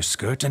lift up her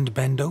skirt and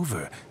bend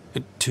over.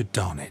 To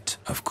don it,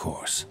 of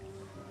course.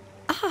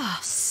 Ah,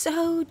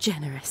 so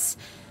generous.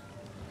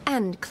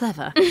 and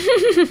clever.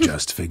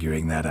 Just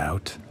figuring that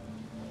out?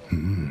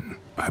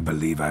 I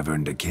believe I've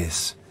earned a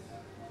kiss.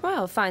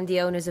 Well, find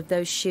the owners of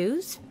those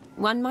shoes.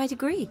 One might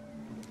agree.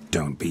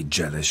 Don't be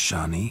jealous,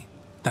 Shani.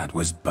 That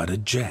was but a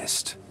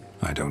jest.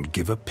 I don't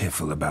give a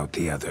piffle about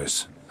the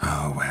others.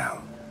 Oh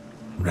well.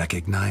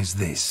 Recognize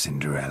this,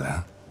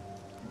 Cinderella?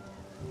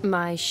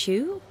 My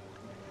shoe?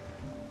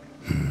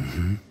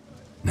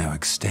 Now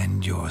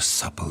extend your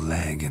supple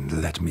leg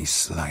and let me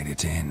slide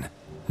it in.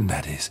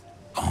 That is,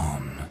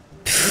 on.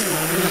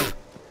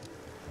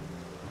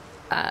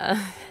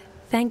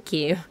 Thank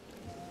you.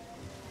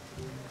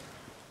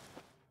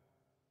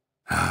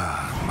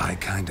 Ah, my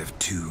kind of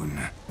tune.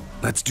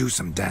 Let's do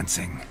some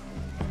dancing.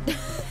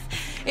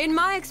 In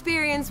my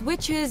experience,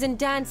 witches and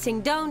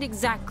dancing don't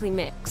exactly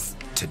mix.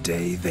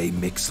 Today they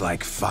mix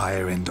like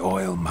fire and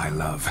oil, my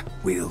love.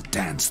 We'll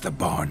dance the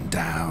barn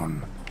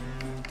down.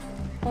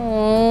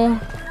 Oh.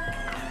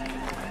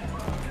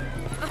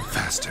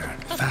 Faster,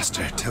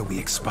 faster till we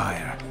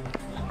expire.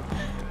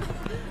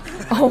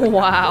 Oh,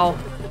 wow.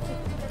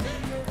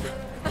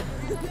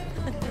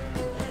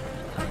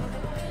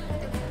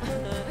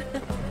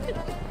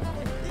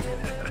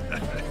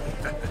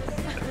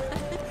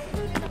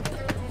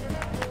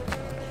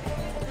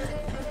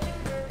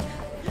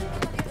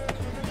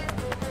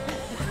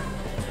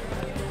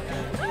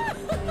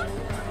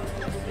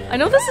 I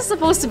know this is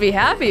supposed to be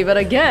happy, but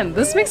again,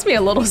 this makes me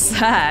a little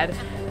sad.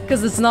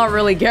 Because it's not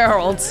really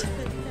Geralt.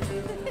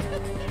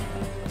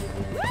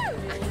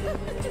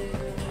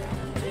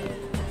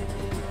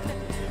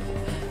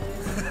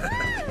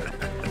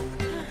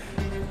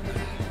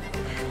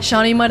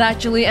 Shani might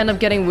actually end up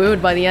getting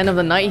wooed by the end of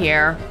the night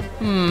here.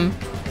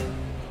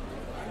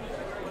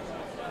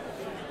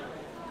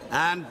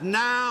 And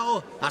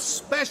now, a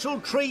special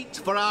treat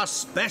for our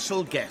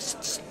special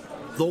guests.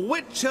 The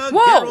Witcher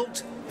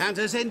Geralt and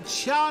his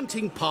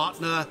enchanting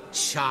partner,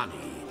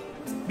 Shani.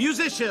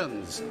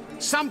 Musicians,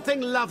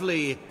 something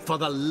lovely for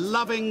the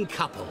loving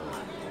couple.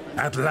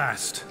 At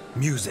last,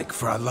 music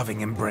for a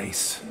loving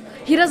embrace.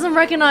 He doesn't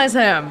recognize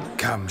him.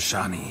 Come,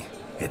 Shani.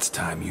 It's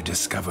time you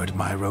discovered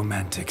my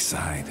romantic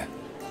side.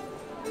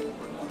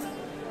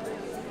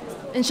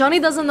 And Shani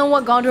doesn't know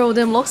what Gondor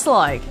Odin looks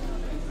like.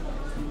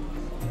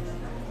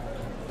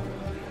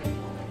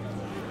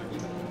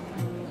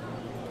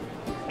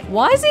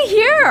 Why is he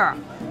here?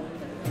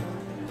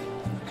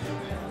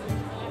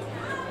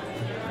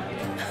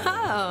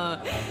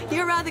 Oh,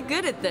 you're rather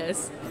good at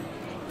this.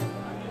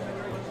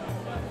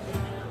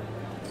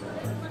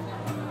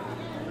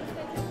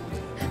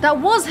 That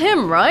was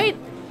him, right?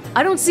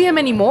 I don't see him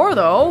anymore,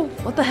 though.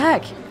 What the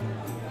heck?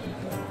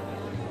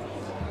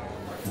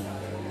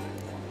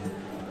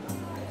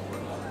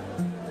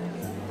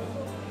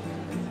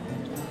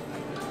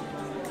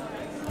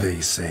 They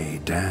say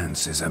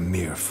dance is a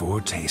mere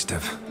foretaste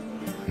of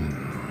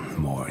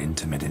more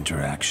intimate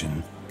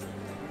interaction.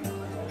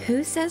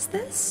 Who says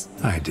this?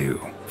 I do,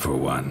 for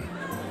one.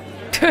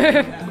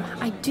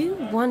 I do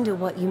wonder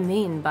what you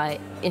mean by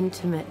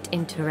intimate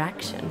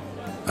interaction.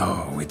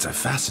 Oh, it's a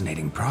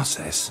fascinating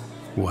process.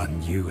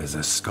 One you as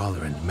a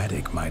scholar and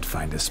medic might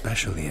find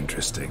especially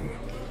interesting.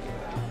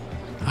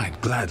 I'd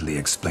gladly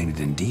explain it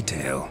in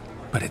detail,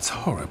 but it's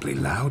horribly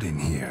loud in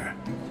here.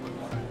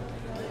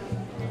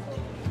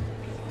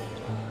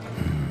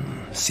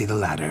 See the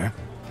ladder?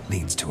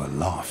 Leads to a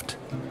loft.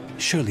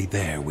 Surely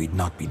there we'd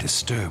not be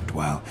disturbed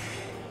while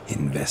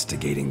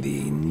investigating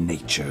the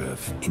nature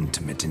of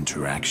intimate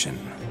interaction.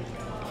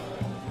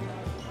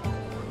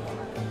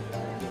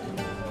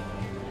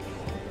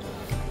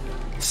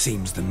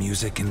 Seems the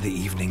music in the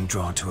evening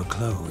draw to a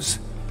close.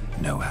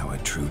 Know how a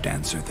true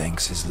dancer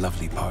thanks his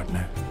lovely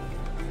partner?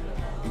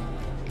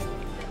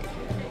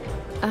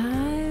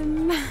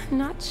 I'm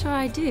not sure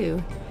I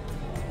do.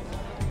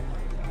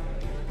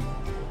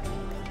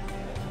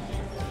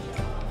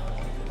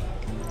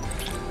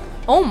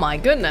 Oh my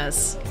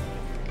goodness.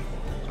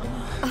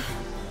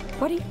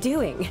 What are you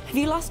doing? Have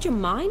you lost your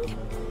mind?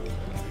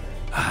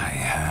 I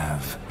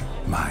have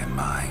my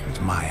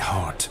mind, my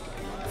heart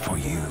for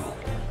you.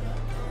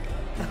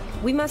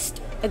 We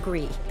must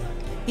agree.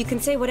 You can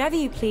say whatever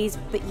you please,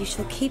 but you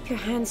shall keep your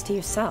hands to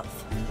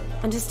yourself.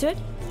 Understood?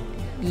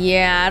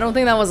 Yeah, I don't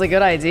think that was a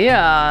good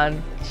idea.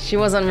 She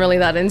wasn't really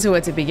that into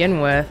it to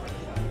begin with.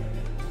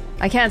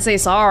 I can't say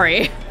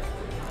sorry.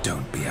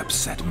 Don't be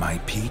upset, my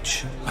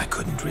peach. I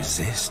couldn't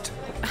resist.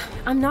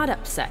 I'm not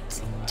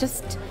upset.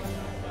 Just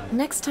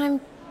next time,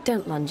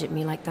 don't lunge at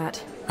me like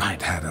that.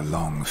 I'd had a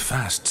long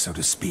fast, so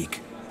to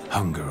speak.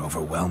 Hunger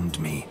overwhelmed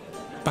me.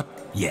 But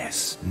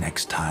yes,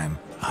 next time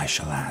I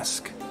shall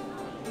ask.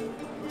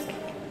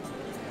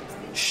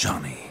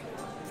 Shani,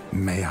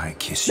 may I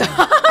kiss you?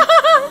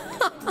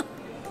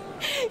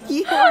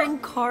 You are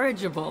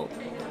incorrigible.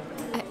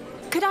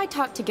 Could I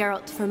talk to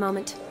Geralt for a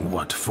moment?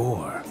 What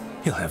for?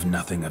 He'll have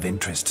nothing of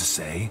interest to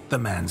say. The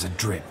man's a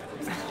drip.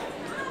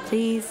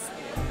 Please.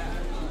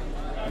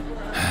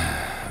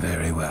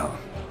 Very well.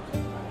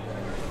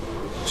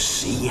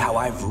 See how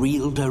I've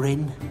reeled her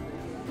in?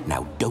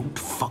 Now don't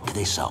fuck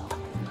this up.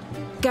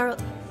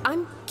 Geralt,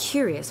 I'm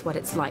curious what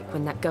it's like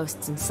when that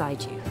ghost's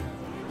inside you.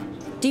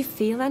 Do you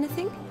feel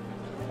anything?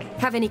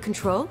 Have any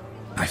control?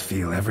 I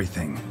feel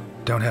everything.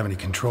 Don't have any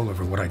control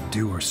over what I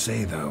do or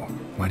say, though.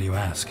 Why do you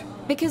ask?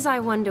 Because I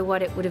wonder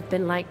what it would have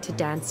been like to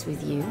dance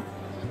with you.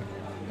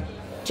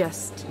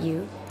 Just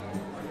you.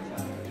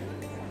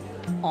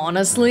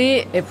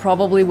 Honestly, it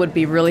probably would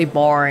be really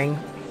boring.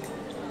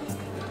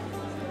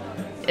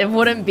 It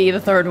wouldn't be the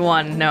third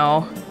one,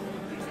 no.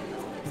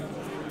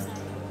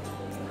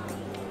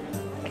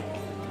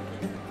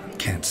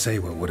 Can't say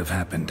what would have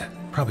happened.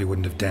 Probably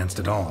wouldn't have danced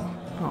at all.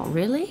 Oh,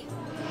 really?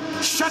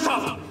 Shut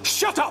up!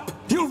 Shut up!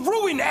 You'll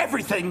ruin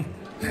everything!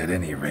 At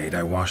any rate,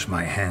 I wash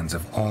my hands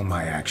of all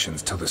my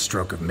actions till the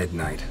stroke of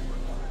midnight.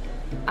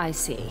 I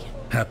see.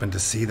 Happened to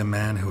see the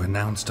man who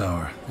announced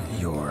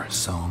your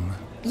song?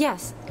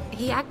 Yes,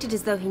 he acted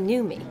as though he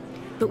knew me,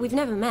 but we've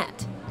never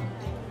met.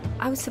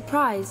 I was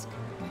surprised.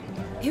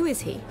 Who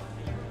is he?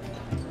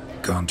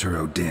 Gaunter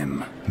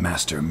O'Dim,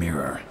 Master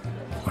Mirror.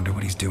 Wonder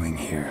what he's doing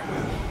here.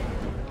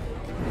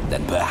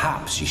 Then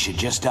perhaps you should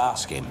just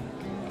ask him.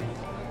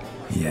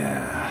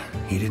 Yeah,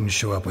 he didn't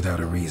show up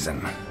without a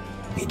reason.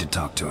 Need to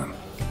talk to him.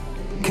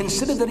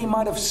 Consider that he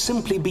might have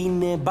simply been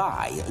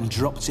nearby and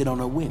dropped in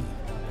on a whim.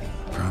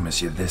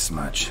 Promise you this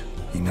much.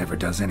 He never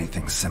does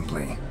anything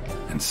simply,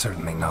 and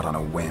certainly not on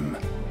a whim.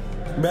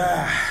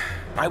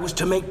 I was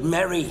to make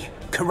merry,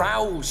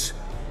 carouse.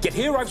 Yet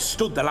here I've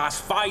stood the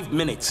last 5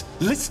 minutes,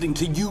 listening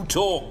to you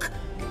talk.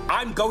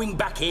 I'm going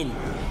back in.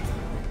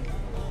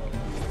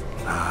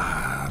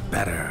 Ah,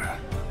 better.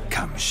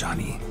 Come,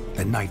 Shani.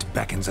 The night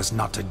beckons us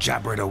not to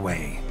jabber it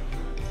away.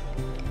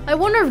 I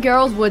wonder if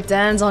Geralt would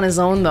dance on his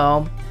own,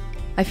 though.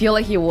 I feel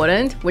like he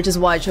wouldn't, which is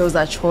why I chose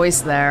that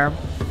choice there.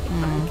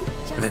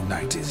 The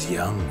night is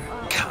young.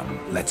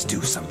 Come, let's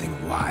do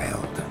something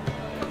wild.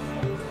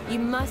 You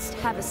must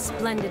have a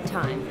splendid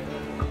time.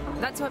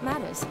 That's what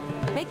matters.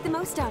 Make the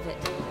most of it.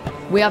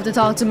 We have to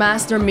talk to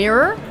Master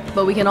Mirror,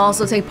 but we can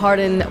also take part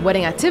in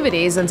wedding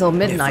activities until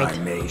midnight. If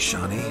I may,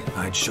 Shani,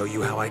 I'd show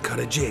you how I cut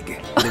a jig,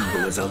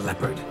 nimble as a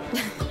leopard.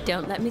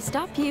 Don't let me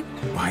stop you.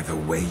 By the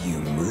way you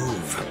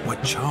move,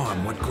 what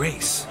charm, what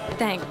grace.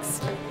 Thanks.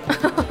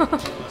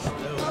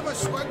 Have a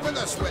swig with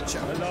a switcher.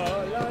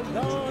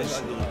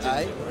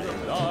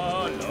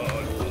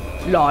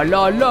 La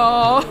la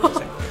la.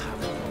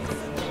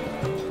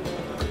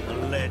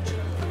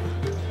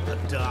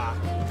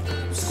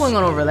 What's going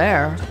on over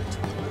there?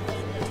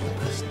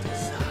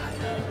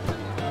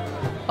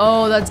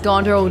 Oh, that's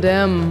Gaunter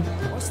O'Dim.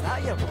 What's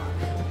that you're black?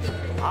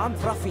 I'm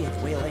Ruffy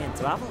of Wayland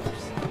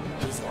Travellers.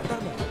 He's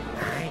under me.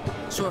 Aye,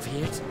 so I've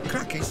heard.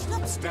 Crackers.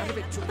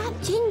 That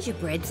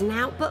gingerbread's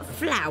naught but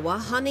flour,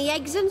 honey,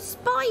 eggs and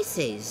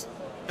spices.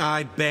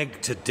 I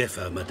beg to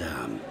differ,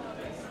 madame.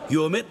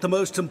 You omit the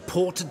most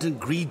important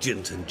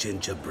ingredient in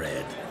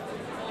gingerbread.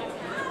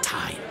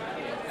 Time.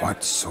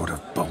 What sort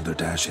of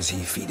balderdash is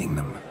he feeding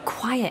them?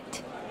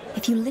 Quiet.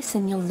 If you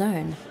listen, you'll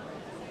learn.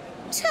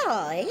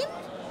 Time?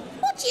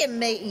 What do you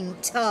mean,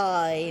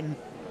 time?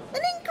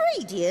 An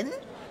ingredient?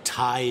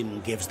 Time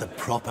gives the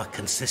proper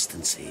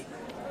consistency.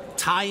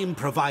 Time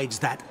provides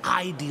that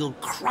ideal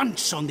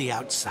crunch on the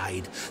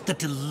outside, the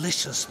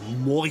delicious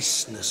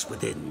moistness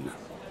within.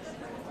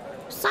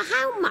 So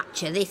how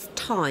much of this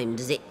time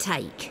does it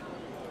take?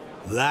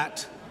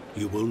 That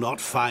you will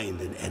not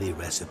find in any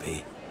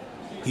recipe.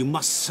 You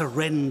must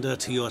surrender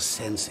to your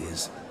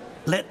senses.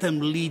 Let them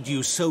lead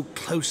you so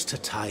close to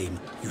time,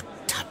 you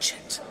touch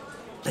it.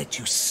 Let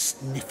you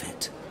sniff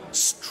it,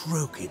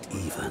 stroke it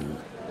even.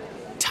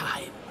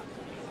 Time.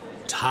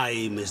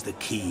 Time is the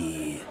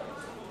key.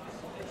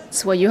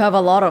 It's what you have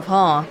a lot of,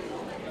 huh?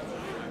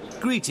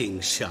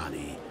 Greetings,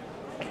 Shani.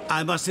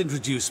 I must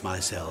introduce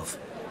myself.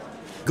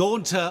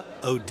 Gaunter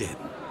O'Dim.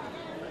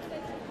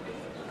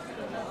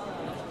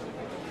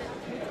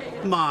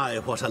 My,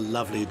 what a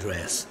lovely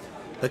dress.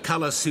 The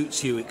color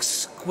suits you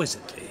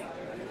exquisitely.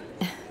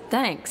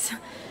 Thanks.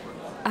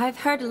 I've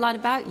heard a lot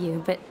about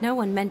you, but no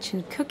one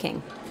mentioned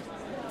cooking.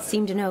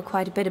 Seem to know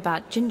quite a bit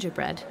about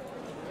gingerbread.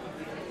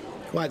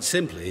 Quite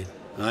simply,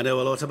 I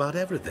know a lot about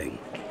everything.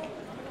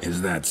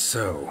 Is that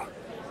so?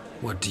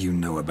 What do you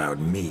know about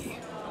me?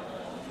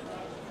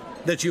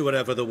 That you were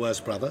ever the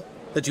worst brother.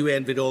 That you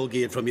envied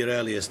Olgierd from your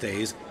earliest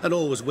days and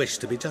always wished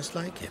to be just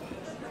like him.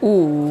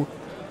 Ooh.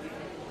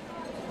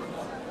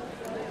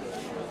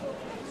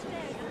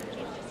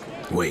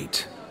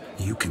 Wait,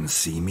 you can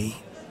see me?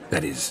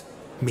 That is,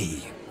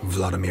 me,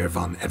 Vlodimir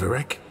von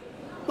Everec?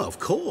 Of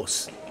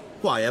course.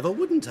 Why ever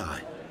wouldn't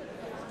I?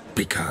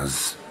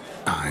 Because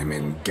I'm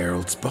in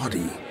Geralt's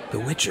body, the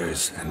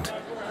Witcher's, and...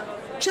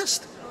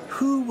 Just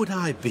who would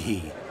I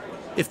be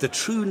if the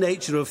true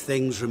nature of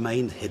things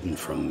remained hidden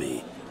from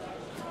me?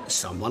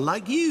 Someone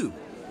like you,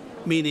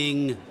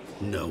 meaning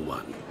no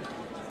one.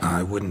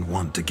 I wouldn't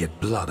want to get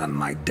blood on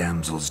my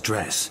damsel's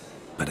dress,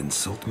 but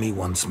insult me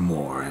once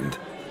more and...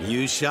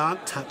 You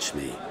shan't touch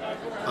me.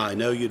 I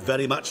know you'd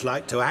very much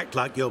like to act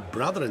like your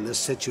brother in this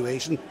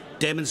situation,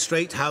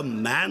 demonstrate how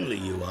manly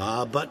you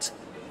are, but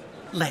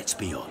let's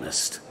be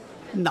honest,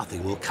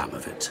 nothing will come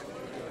of it.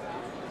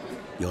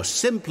 You're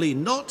simply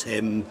not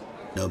him,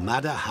 no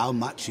matter how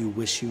much you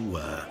wish you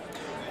were.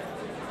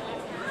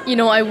 You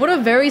know, I would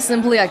have very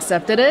simply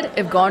accepted it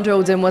if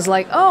Gondor Dim was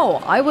like,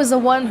 oh, I was the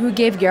one who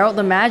gave Geralt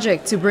the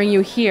magic to bring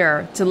you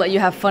here, to let you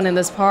have fun in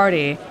this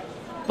party.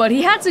 But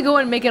he had to go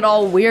and make it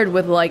all weird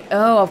with like,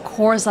 oh, of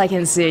course I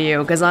can see you,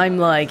 because I'm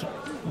like,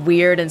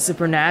 weird and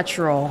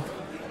supernatural.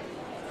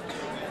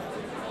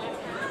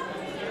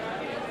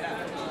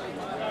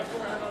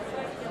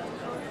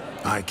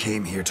 I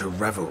came here to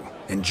revel,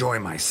 enjoy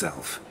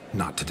myself,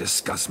 not to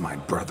discuss my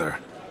brother.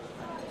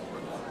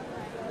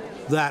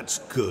 That's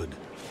good.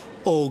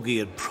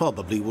 Olgierd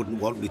probably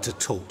wouldn't want me to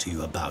talk to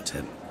you about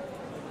him.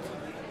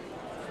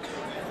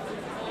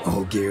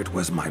 Olgierd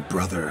was my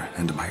brother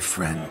and my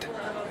friend.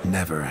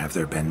 Never have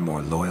there been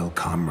more loyal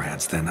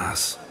comrades than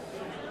us.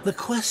 The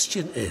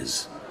question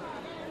is,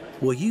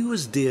 were you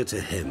as dear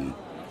to him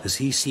as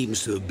he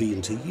seems to have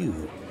been to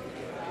you?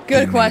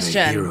 Good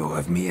question. He made a hero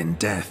of me in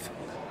death.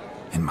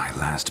 In my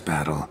last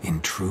battle,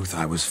 in truth,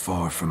 I was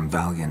far from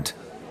valiant.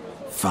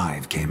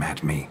 5 came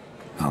at me.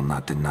 I'll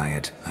not deny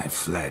it, I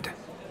fled.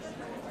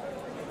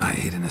 I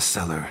hid in a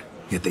cellar,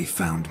 yet they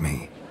found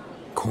me,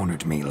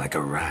 cornered me like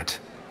a rat.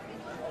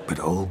 But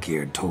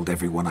Olgierd told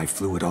everyone I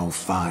flew at all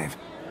 5,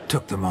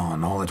 took them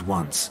on all at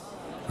once,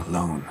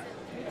 alone.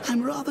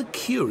 I'm rather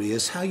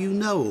curious how you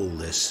know all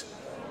this.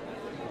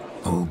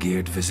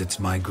 Olgierd visits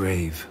my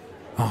grave,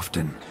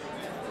 often,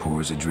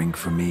 pours a drink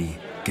for me,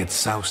 gets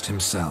soused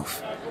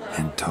himself,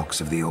 and talks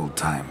of the old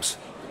times.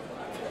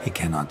 He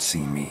cannot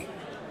see me,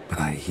 but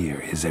I hear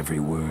his every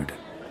word.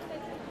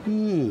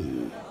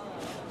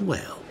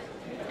 Well,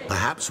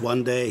 perhaps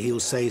one day he'll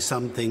say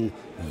something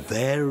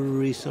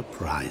very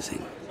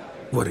surprising.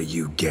 What are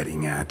you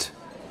getting at?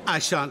 I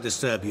shan't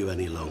disturb you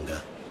any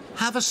longer.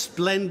 Have a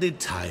splendid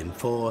time,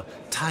 for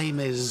time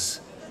is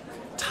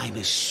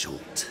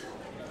short.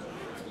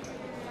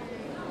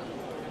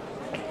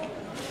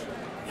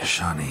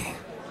 Shani,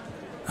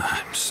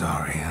 I'm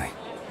sorry,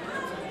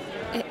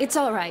 It's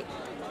all right.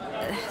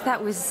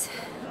 That was...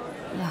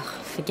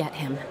 Ugh, forget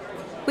him.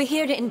 We're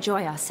here to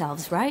enjoy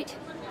ourselves, right?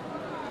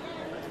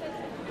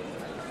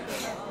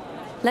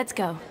 Let's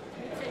go.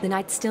 The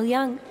night's still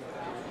young.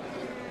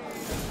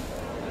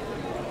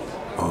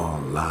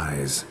 All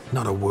lies,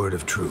 not a word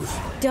of truth.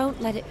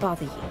 Don't let it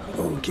bother you.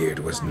 Olgierd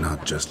was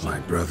not just my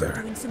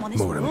brother.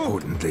 More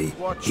importantly,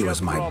 he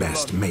was my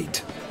best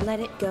mate. Let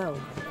it go.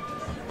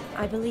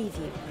 I believe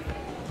you.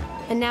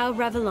 And now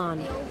revel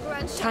on.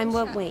 Time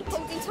won't wait.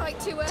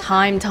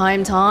 Time.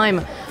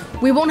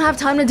 We won't have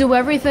time to do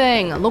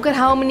everything. Look at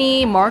how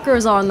many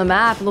markers are on the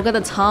map. Look at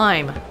the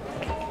time.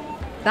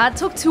 That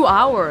took 2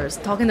 hours,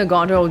 talking to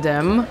Gondor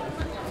Dim.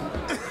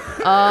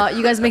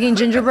 You guys making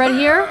gingerbread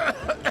here?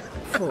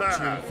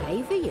 Fortune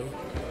favour you.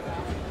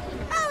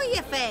 How are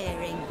you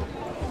faring?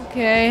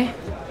 Okay.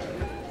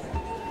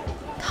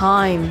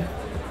 Time.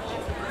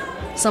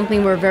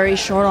 Something we're very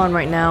short on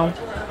right now.